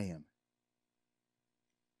who I am.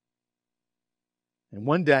 And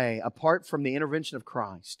one day, apart from the intervention of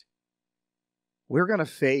Christ, we're going to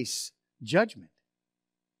face judgment.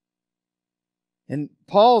 And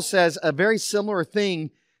Paul says a very similar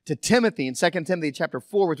thing to Timothy in 2 Timothy chapter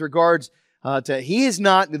 4 with regards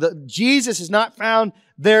to Jesus has not found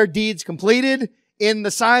their deeds completed in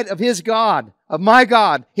the sight of His God, of my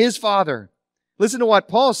God, His Father. Listen to what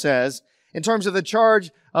Paul says in terms of the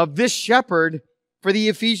charge of this shepherd for the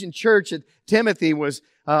Ephesian church. Timothy was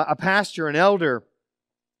a pastor, an elder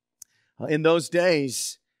in those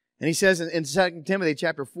days. And he says in 2 Timothy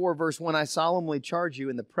chapter 4 verse 1, I solemnly charge you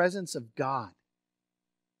in the presence of God,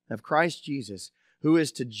 of Christ Jesus, who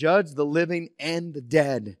is to judge the living and the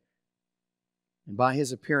dead, and by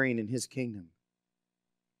His appearing in His kingdom.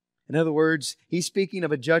 In other words, he's speaking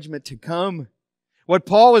of a judgment to come. What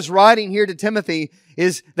Paul is writing here to Timothy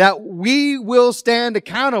is that we will stand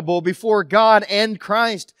accountable before God and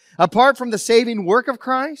Christ. Apart from the saving work of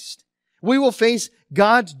Christ, we will face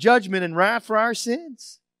God's judgment and wrath for our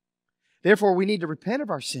sins. Therefore, we need to repent of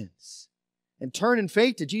our sins and turn in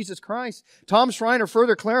faith to Jesus Christ. Tom Schreiner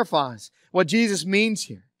further clarifies what Jesus means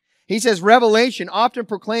here. He says, Revelation often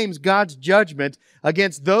proclaims God's judgment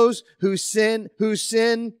against those who fail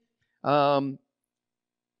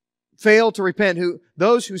to repent,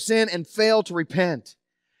 those who sin and fail to repent.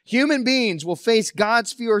 Human beings will face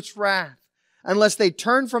God's fierce wrath unless they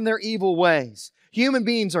turn from their evil ways. Human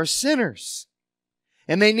beings are sinners,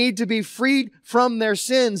 and they need to be freed from their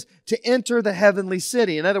sins to enter the heavenly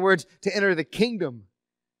city. In other words, to enter the kingdom.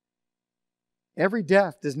 Every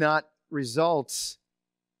death does not result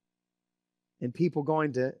in people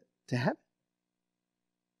going to heaven.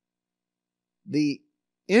 The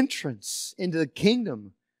entrance into the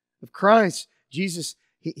kingdom of Christ, Jesus,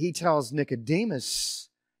 He tells Nicodemus,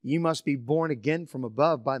 you must be born again from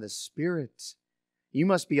above by the Spirit. You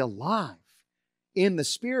must be alive in the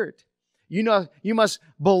Spirit. You must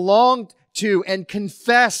belong to and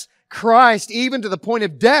confess Christ even to the point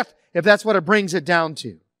of death, if that's what it brings it down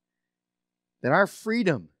to. That our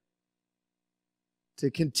freedom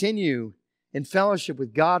to continue in fellowship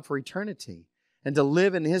with God for eternity and to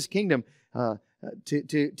live in His kingdom,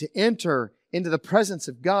 to enter into the presence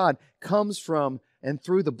of God, comes from and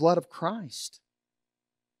through the blood of Christ.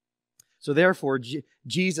 So therefore,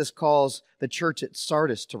 Jesus calls the church at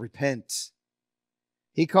Sardis to repent.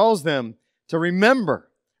 He calls them to remember.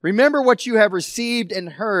 Remember what you have received and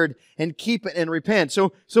heard, and keep it and repent.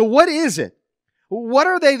 So what is it? What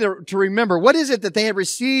are they to remember? What is it that they have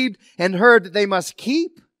received and heard that they must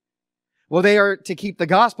keep? Well, they are to keep the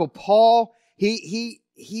gospel. Paul, he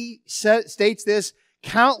states this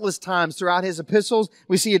countless times throughout his epistles.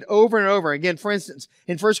 We see it over and over. Again, for instance,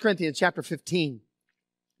 in 1 Corinthians chapter 15,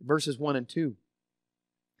 verses 1 and 2.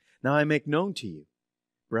 Now I make known to you,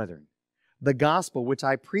 brethren, the gospel which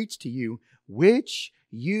I preached to you, which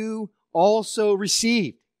you also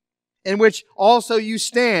received, in which also you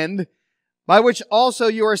stand, by which also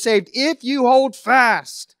you are saved, if you hold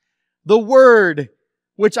fast the word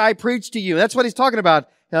which I preached to you. That's what he's talking about,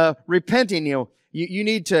 repenting. You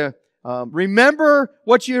need to remember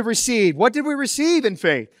what you have received. What did we receive in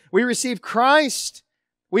faith? We received Christ.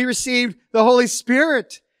 We received the Holy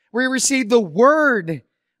Spirit. We received the Word.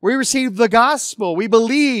 We received the gospel. We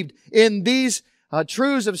believed in these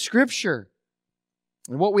truths of Scripture.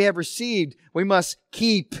 And what we have received, we must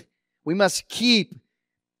keep. We must keep.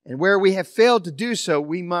 And where we have failed to do so,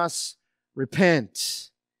 we must repent.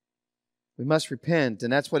 We must repent.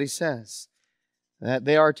 And that's what he says. That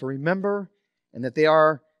they are to remember, and that they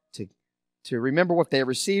are to remember what they have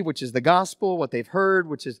received, which is the gospel, what they've heard,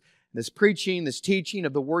 which is this preaching, this teaching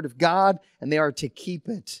of the Word of God, and they are to keep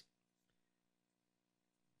it.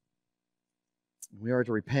 We are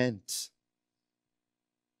to repent.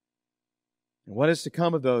 And what is to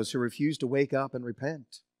come of those who refuse to wake up and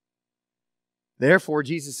repent? Therefore,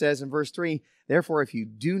 Jesus says in verse 3, therefore, if you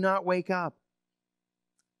do not wake up,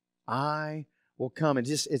 I will come. And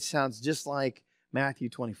it sounds just like Matthew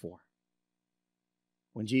 24,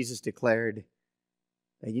 when Jesus declared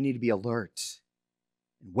that you need to be alert.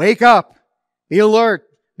 Wake up, be alert,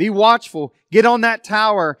 be watchful, get on that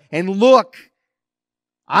tower and look.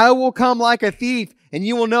 I will come like a thief, and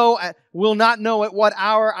you will not know at what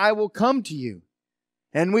hour I will come to you.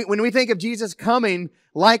 And when we think of Jesus coming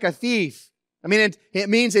like a thief, I mean, it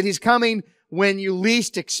means that He's coming when you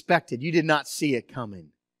least expect it. You did not see it coming,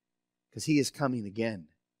 because He is coming again.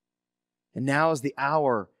 And now is the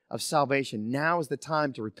hour of salvation. Now is the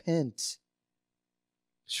time to repent.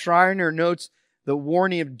 Schreiner notes the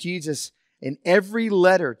warning of Jesus in every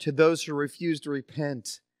letter to those who refuse to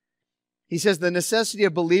repent. He says the necessity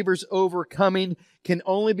of believers overcoming can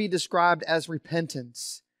only be described as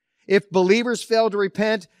repentance. If believers fail to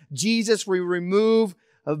repent, Jesus will remove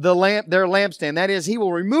their lampstand. That is, He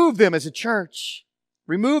will remove them as a church.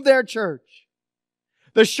 Remove their church.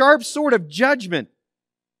 The sharp sword of judgment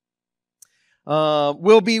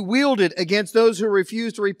will be wielded against those who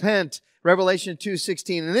refuse to repent. Revelation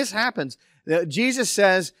 2:16. And this happens. Jesus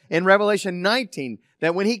says in Revelation 19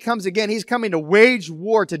 that when He comes again, He's coming to wage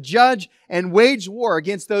war, to judge and wage war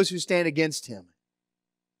against those who stand against Him,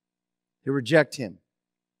 who reject Him,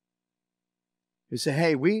 who say,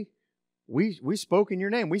 hey, we spoke in your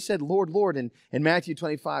name. We said, Lord, Lord. And in Matthew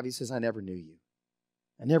 25, He says, I never knew you.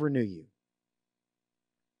 I never knew you.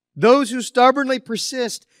 Those who stubbornly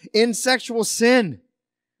persist in sexual sin.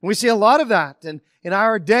 And we see a lot of that in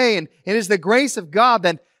our day. And it is the grace of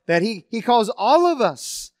God that He calls all of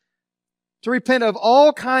us to repent of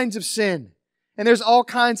all kinds of sin. And there's all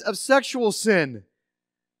kinds of sexual sin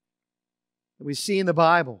that we see in the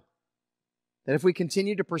Bible. That if we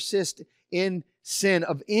continue to persist in sin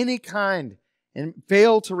of any kind and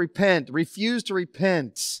fail to repent, refuse to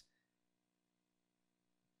repent,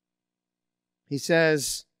 He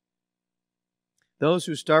says, those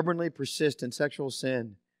who stubbornly persist in sexual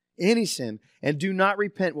sin, any sin, and do not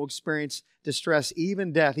repent will experience distress,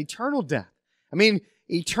 even death, eternal death. I mean,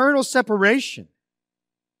 eternal separation.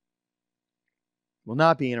 Will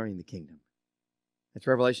not be entering the kingdom. That's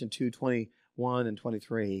Revelation 2:21 and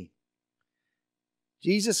 23.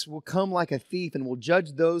 Jesus will come like a thief and will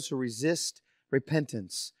judge those who resist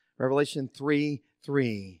repentance. Revelation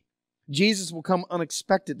 3:3. Jesus will come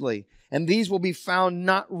unexpectedly, and these will be found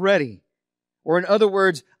not ready, or in other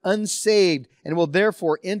words, unsaved, and will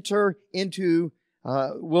therefore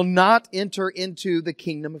will not enter into the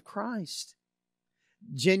kingdom of Christ.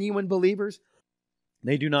 Genuine believers,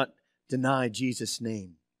 they do not deny Jesus'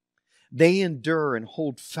 name. They endure and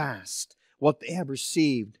hold fast what they have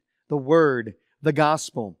received, the Word, the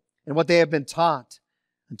Gospel, and what they have been taught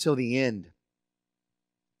until the end.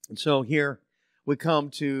 And so here we come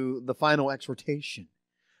to the final exhortation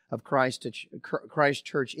of Christ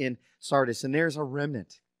Church in Sardis. And there's a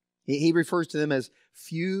remnant. He refers to them as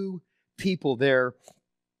few people there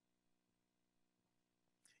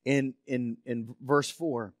in verse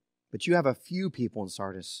 4. But you have a few people in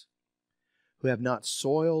Sardis who have not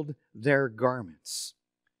soiled their garments.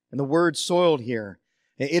 And the word soiled here,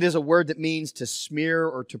 it is a word that means to smear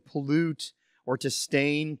or to pollute or to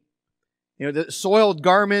stain. You know, the soiled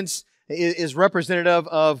garments is representative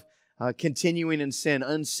of continuing in sin,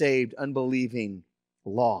 unsaved, unbelieving,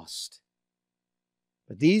 lost.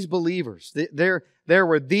 But these believers, there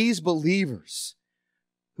were these believers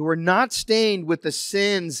who were not stained with the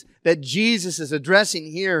sins that Jesus is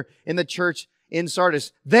addressing here in the church in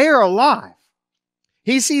Sardis. They are alive.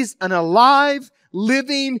 He sees an alive,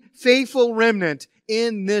 living, faithful remnant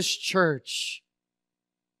in this church.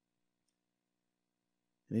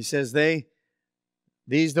 And he says those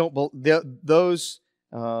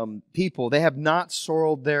people, they have not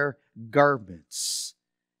soiled their garments.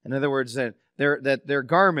 In other words, that their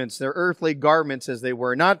garments, their earthly garments as they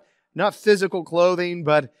were, not physical clothing,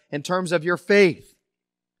 but in terms of your faith.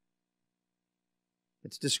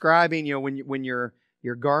 It's describing, when your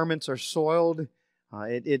garments are soiled,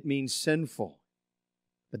 it means sinful.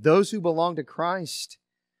 But those who belong to Christ,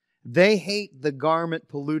 they hate the garment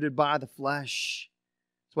polluted by the flesh.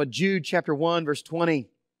 It's what Jude chapter 1 verse 20,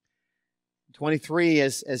 23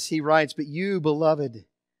 as he writes, but you, beloved,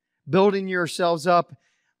 building up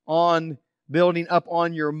on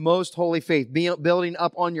your most holy faith, building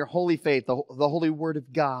up on your holy faith, the holy word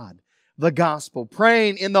of God, the gospel,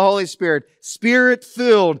 praying in the Holy Spirit,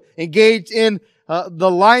 Spirit-filled, engaged in the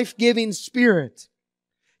life-giving Spirit.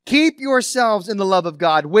 Keep yourselves in the love of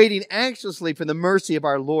God, waiting anxiously for the mercy of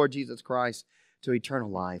our Lord Jesus Christ to eternal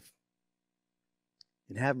life.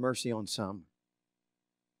 And have mercy on some.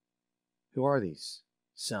 Who are these?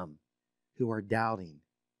 Some who are doubting.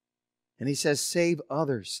 And he says, save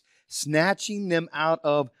others, snatching them out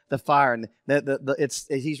of the fire. And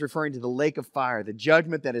he's referring to the lake of fire, the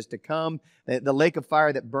judgment that is to come, the lake of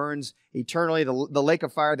fire that burns eternally, the lake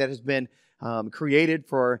of fire that has been created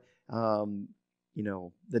for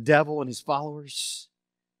the devil and his followers.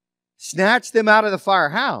 Snatch them out of the fire.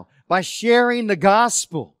 How? By sharing the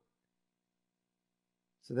gospel,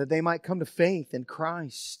 so that they might come to faith in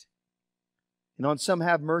Christ. And on some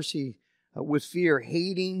have mercy with fear,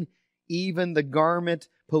 hating even the garment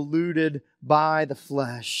polluted by the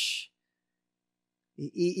flesh.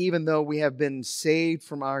 Even though we have been saved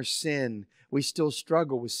from our sin, we still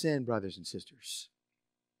struggle with sin, brothers and sisters.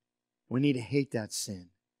 We need to hate that sin.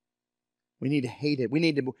 We need to hate it. We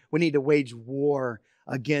need to wage war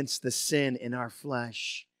against the sin in our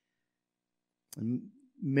flesh. And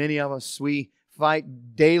many of us, we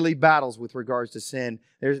fight daily battles with regards to sin.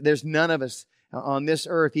 There's none of us on this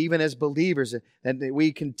earth, even as believers, that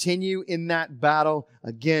we continue in that battle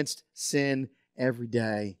against sin every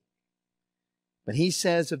day. But he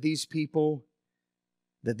says of these people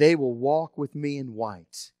that they will walk with me in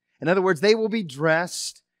white. In other words, they will be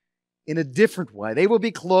dressed in a different way. They will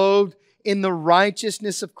be clothed in the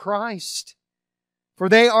righteousness of Christ. For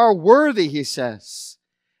they are worthy, he says.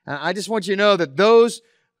 I just want you to know that those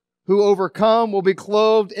who overcome will be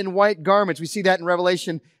clothed in white garments. We see that in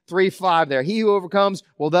Revelation 3:5 there. He who overcomes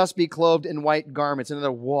will thus be clothed in white garments.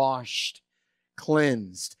 Another, washed,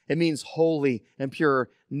 cleansed. It means holy and pure.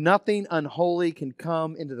 Nothing unholy can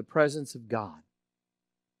come into the presence of God.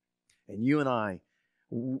 And you and I,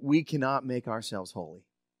 we cannot make ourselves holy.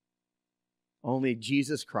 Only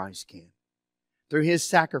Jesus Christ can. Through His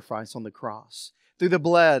sacrifice on the cross. Through the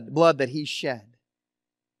blood that He shed.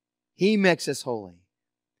 He makes us holy.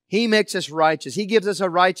 He makes us righteous. He gives us a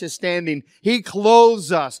righteous standing. He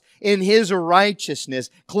clothes us in His righteousness,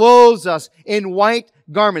 clothes us in white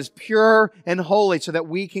garments, pure and holy, so that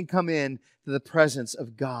we can come in to the presence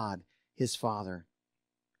of God, His Father.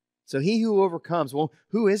 So he who overcomes, well,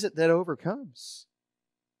 who is it that overcomes?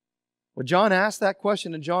 Well, John asked that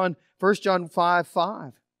question in 1 John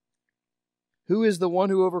 5:5. Who is the one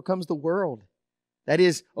who overcomes the world? That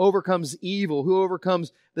is, overcomes evil, who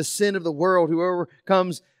overcomes the sin of the world, who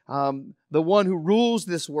overcomes the one who rules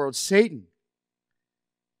this world, Satan.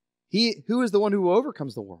 Who is the one who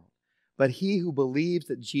overcomes the world? But he who believes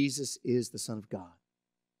that Jesus is the Son of God.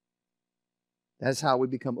 That's how we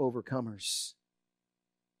become overcomers.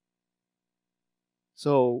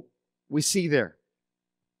 So we see there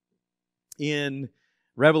in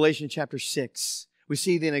Revelation chapter 6, we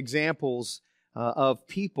see the examples of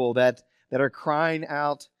people that are crying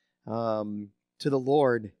out to the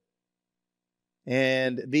Lord.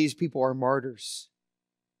 And these people are martyrs.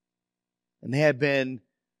 And they have been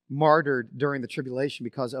martyred during the tribulation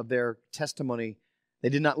because of their testimony. They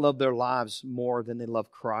did not love their lives more than they loved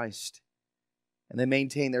Christ. And they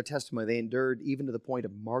maintained their testimony. They endured even to the point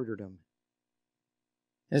of martyrdom.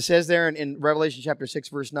 And it says there in Revelation chapter 6,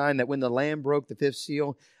 verse 9, that when the Lamb broke the fifth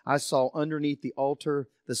seal, I saw underneath the altar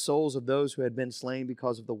the souls of those who had been slain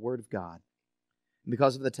because of the word of God, and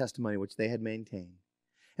because of the testimony which they had maintained.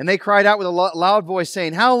 And they cried out with a loud voice,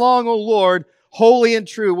 saying, How long, O Lord, holy and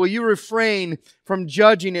true, will you refrain from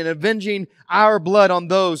judging and avenging our blood on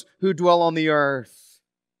those who dwell on the earth?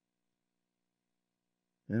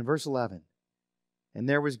 And in verse 11, and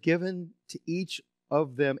there was given to each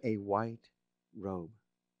of them a white robe.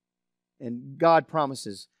 And God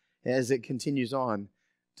promises, as it continues on,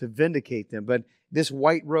 to vindicate them. But this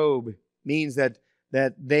white robe means that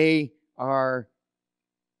they are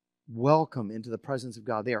welcome into the presence of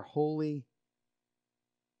God. They are holy,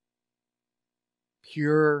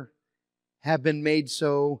 pure, have been made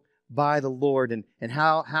so by the Lord. And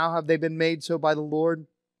how have they been made so by the Lord?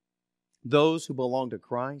 Those who belong to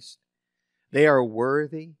Christ, they are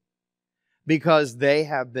worthy because they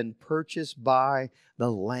have been purchased by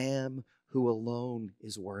the Lamb who alone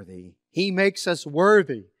is worthy. He makes us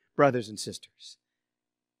worthy, brothers and sisters.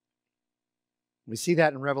 We see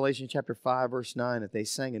that in Revelation chapter 5, verse 9, that they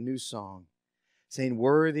sang a new song, saying,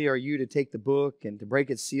 Worthy are you to take the book and to break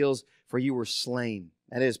its seals, for you were slain,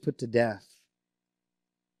 that is, put to death.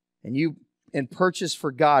 And purchased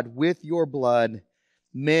for God with your blood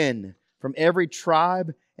men from every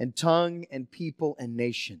tribe and tongue and people and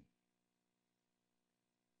nation.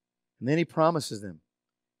 And then He promises them.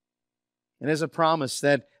 And as a promise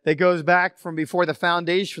that goes back from before the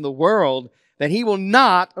foundation of the world, that He will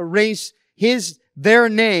not erase their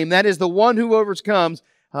name, that is the one who overcomes,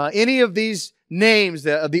 any of these names,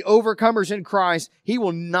 the overcomers in Christ, He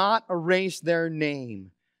will not erase their name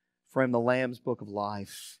from the Lamb's book of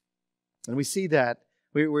life. And we see that.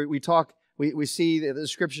 We see that the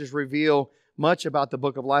Scriptures reveal much about the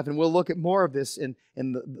book of life, and we'll look at more of this in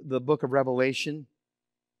the book of Revelation.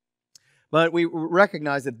 But we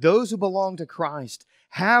recognize that those who belong to Christ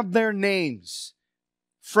have their names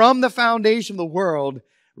from the foundation of the world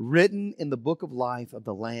written in the book of life of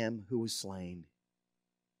the Lamb who was slain.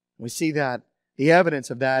 We see that, the evidence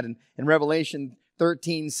of that in Revelation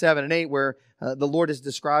 13, 7 and 8, where the Lord is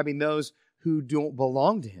describing those who don't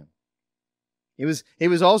belong to Him. It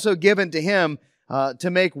was also given to Him to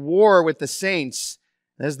make war with the saints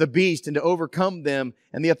as the beast and to overcome them,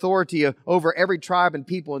 and the authority over every tribe and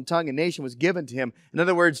people and tongue and nation was given to Him. In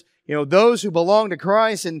other words, those who belong to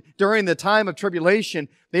Christ and during the time of tribulation,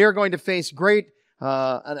 they are going to face great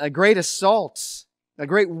assaults, a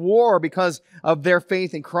great war because of their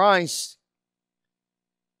faith in Christ.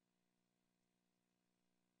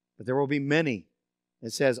 But there will be many.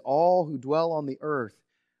 It says, all who dwell on the earth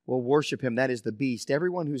will worship Him, that is the beast,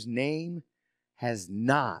 everyone whose name has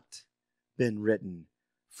not been written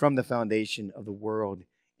from the foundation of the world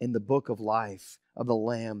in the book of life of the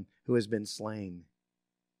Lamb who has been slain.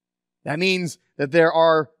 That means that there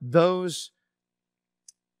are those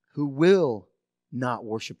who will not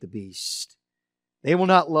worship the beast. They will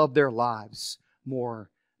not love their lives more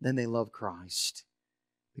than they love Christ,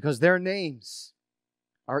 because their names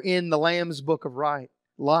are in the Lamb's book of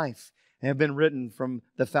life and have been written from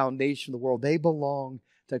the foundation of the world. They belong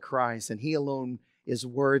to Christ, and He alone is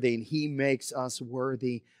worthy, and He makes us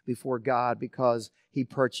worthy before God because He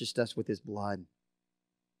purchased us with His blood.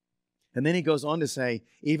 And then He goes on to say,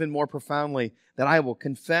 even more profoundly, that I will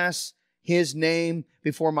confess His name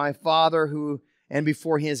before my Father and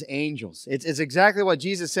before His angels. It's exactly what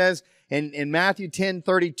Jesus says in Matthew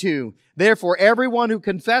 10:32. Therefore, everyone who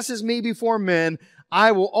confesses me before men,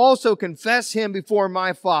 I will also confess Him before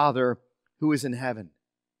my Father who is in heaven.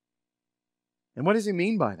 And what does He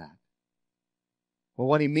mean by that? Well,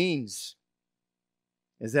 what He means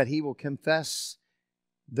is that He will confess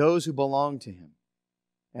those who belong to Him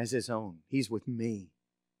as His own. He's with me.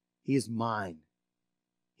 He is mine.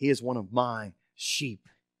 He is one of my sheep.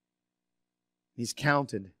 He's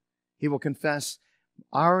counted. He will confess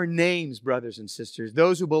our names, brothers and sisters.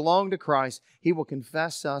 Those who belong to Christ, He will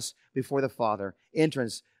confess us before the Father.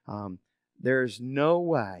 Entrance. There's no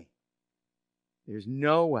way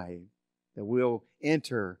that we'll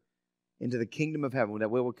enter into the kingdom of heaven, that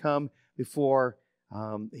we will come before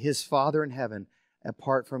His Father in heaven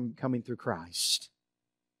apart from coming through Christ.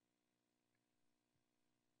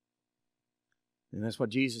 And that's what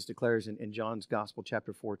Jesus declares in John's Gospel,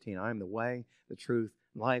 chapter 14. I am the way, the truth,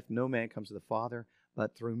 life. No man comes to the Father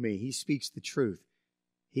but through me. He speaks the truth.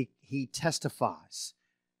 He testifies.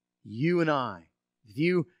 You and I,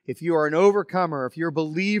 if you are an overcomer, if you're a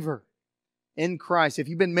believer in Christ, if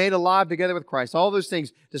you've been made alive together with Christ, all those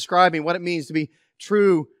things describing what it means to be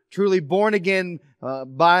truly born again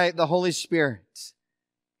by the Holy Spirit,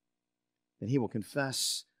 then He will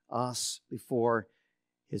confess us before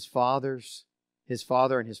His Father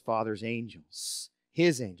and His Father's angels.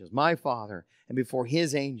 His angels, my Father, and before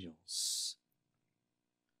His angels.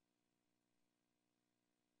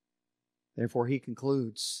 Therefore, He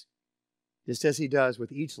concludes, just as He does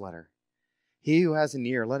with each letter, he who has an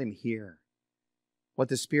ear, let him hear what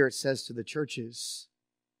the Spirit says to the churches.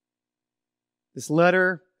 This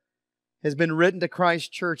letter has been written to Christ's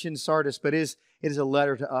church in Sardis, but it is a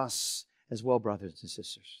letter to us as well, brothers and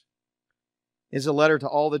sisters. It is a letter to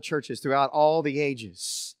all the churches throughout all the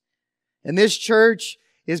ages. And this church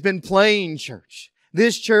has been playing church.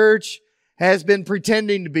 This church has been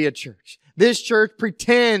pretending to be a church. This church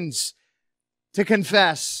pretends to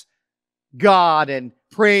confess God and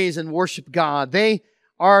praise and worship God. They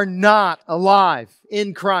are not alive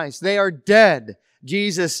in Christ. They are dead.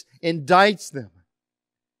 Jesus indicts them.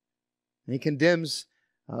 And He condemns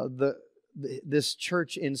this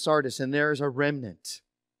church in Sardis, and there is a remnant.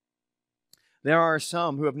 There are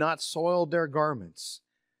some who have not soiled their garments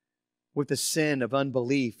with the sin of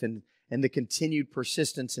unbelief and the continued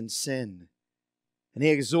persistence in sin. And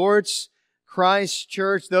He exhorts Christ's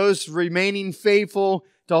church, those remaining faithful,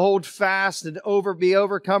 to hold fast and be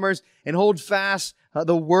overcomers and hold fast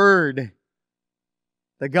the Word,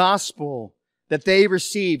 the gospel that they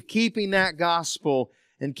received, keeping that gospel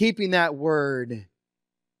and keeping that Word.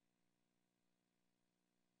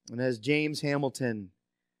 And as James Hamilton,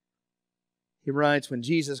 he writes, when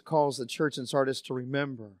Jesus calls the church in Sardis to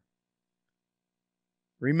remember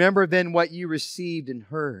then what you received and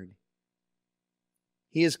heard.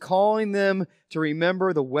 He is calling them to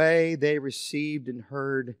remember the way they received and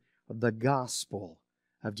heard of the gospel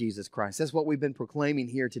of Jesus Christ. That's what we've been proclaiming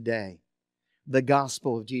here today. The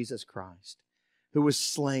gospel of Jesus Christ, who was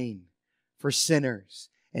slain for sinners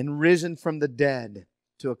and risen from the dead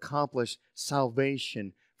to accomplish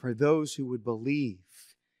salvation for those who would believe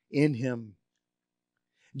in Him.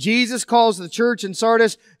 Jesus calls the church in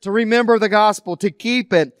Sardis to remember the gospel, to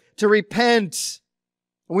keep it, to repent.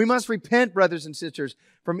 We must repent, brothers and sisters,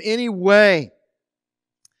 from any way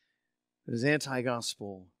that is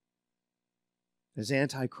anti-gospel, that is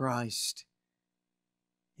anti-Christ.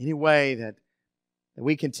 Any way that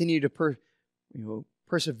we continue to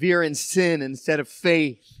persevere in sin instead of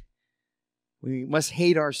faith. We must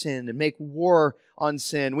hate our sin and make war on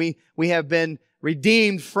sin. We have been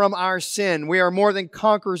redeemed from our sin. We are more than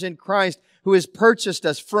conquerors in Christ, who has purchased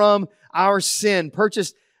us from our sin,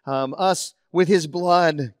 purchased us with His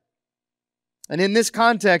blood. And in this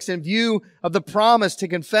context, in view of the promise to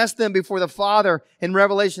confess them before the Father in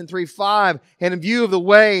Revelation 3:5, and in view of the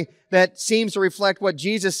way that seems to reflect what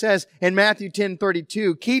Jesus says in Matthew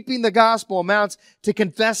 10:32, keeping the gospel amounts to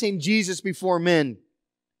confessing Jesus before men.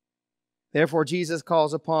 Therefore, Jesus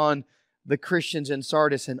calls upon the Christians in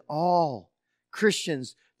Sardis and all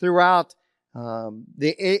Christians throughout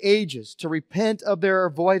the ages to repent of their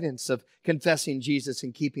avoidance of confessing Jesus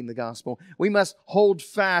and keeping the gospel. We must hold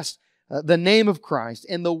fast the name of Christ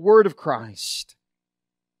and the word of Christ.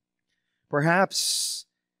 Perhaps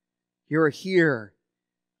you're here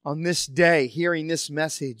on this day hearing this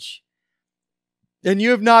message, and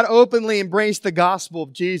you have not openly embraced the gospel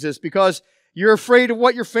of Jesus because you're afraid of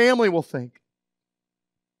what your family will think,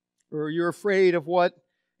 or you're afraid of what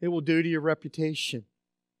it will do to your reputation.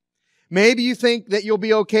 Maybe you think that you'll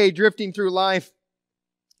be okay drifting through life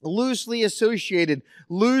loosely associated,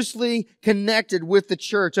 loosely connected with the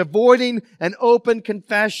church, avoiding an open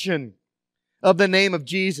confession of the name of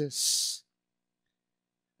Jesus.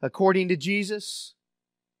 According to Jesus,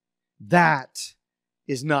 That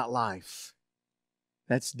is not life.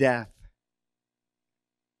 That's death.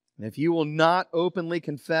 And if you will not openly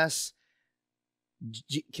confess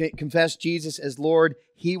Jesus as Lord,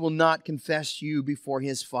 He will not confess you before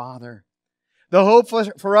His Father. The hope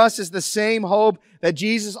for us is the same hope that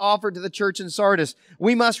Jesus offered to the church in Sardis.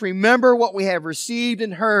 We must remember what we have received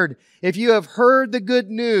and heard. If you have heard the good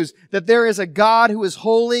news that there is a God who is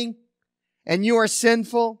holy and you are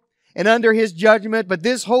sinful and under His judgment, but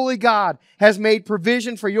this holy God has made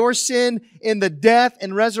provision for your sin in the death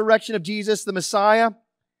and resurrection of Jesus the Messiah.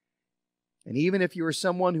 And even if you are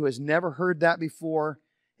someone who has never heard that before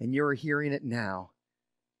and you're hearing it now,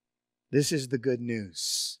 this is the good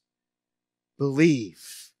news.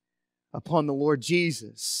 Believe upon the Lord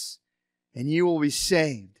Jesus, and you will be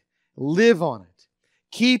saved. Live on it.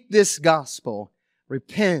 Keep this gospel.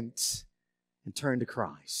 Repent and turn to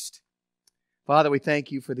Christ. Father, we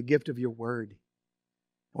thank You for the gift of Your word.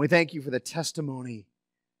 And we thank You for the testimony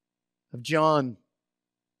of John,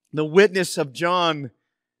 the witness of John,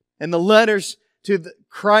 and the letters to the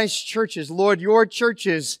Christ churches. Lord, Your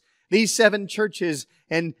churches, these 7 churches,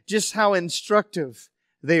 and just how instructive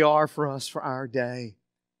they are for us for our day.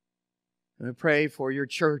 And we pray for Your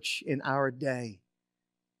church in our day,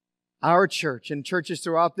 our church and churches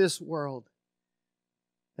throughout this world,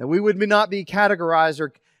 that we would not be categorized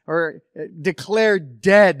or declared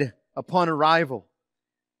dead upon arrival.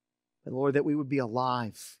 But Lord, that we would be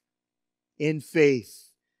alive in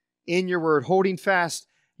faith, in Your word, holding fast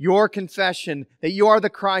Your confession that You are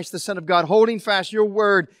the Christ, the Son of God, holding fast Your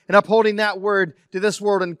word and upholding that word to this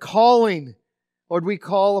world and calling. Lord, we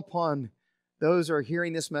call upon those who are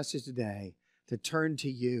hearing this message today to turn to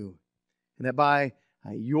You, and that by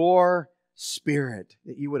Your Spirit,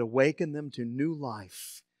 that You would awaken them to new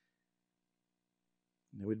life.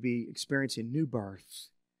 And they would be experiencing new birth.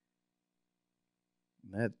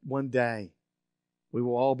 And that one day we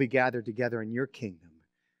will all be gathered together in Your kingdom.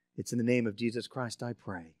 It's in the name of Jesus Christ I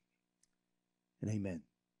pray. And amen.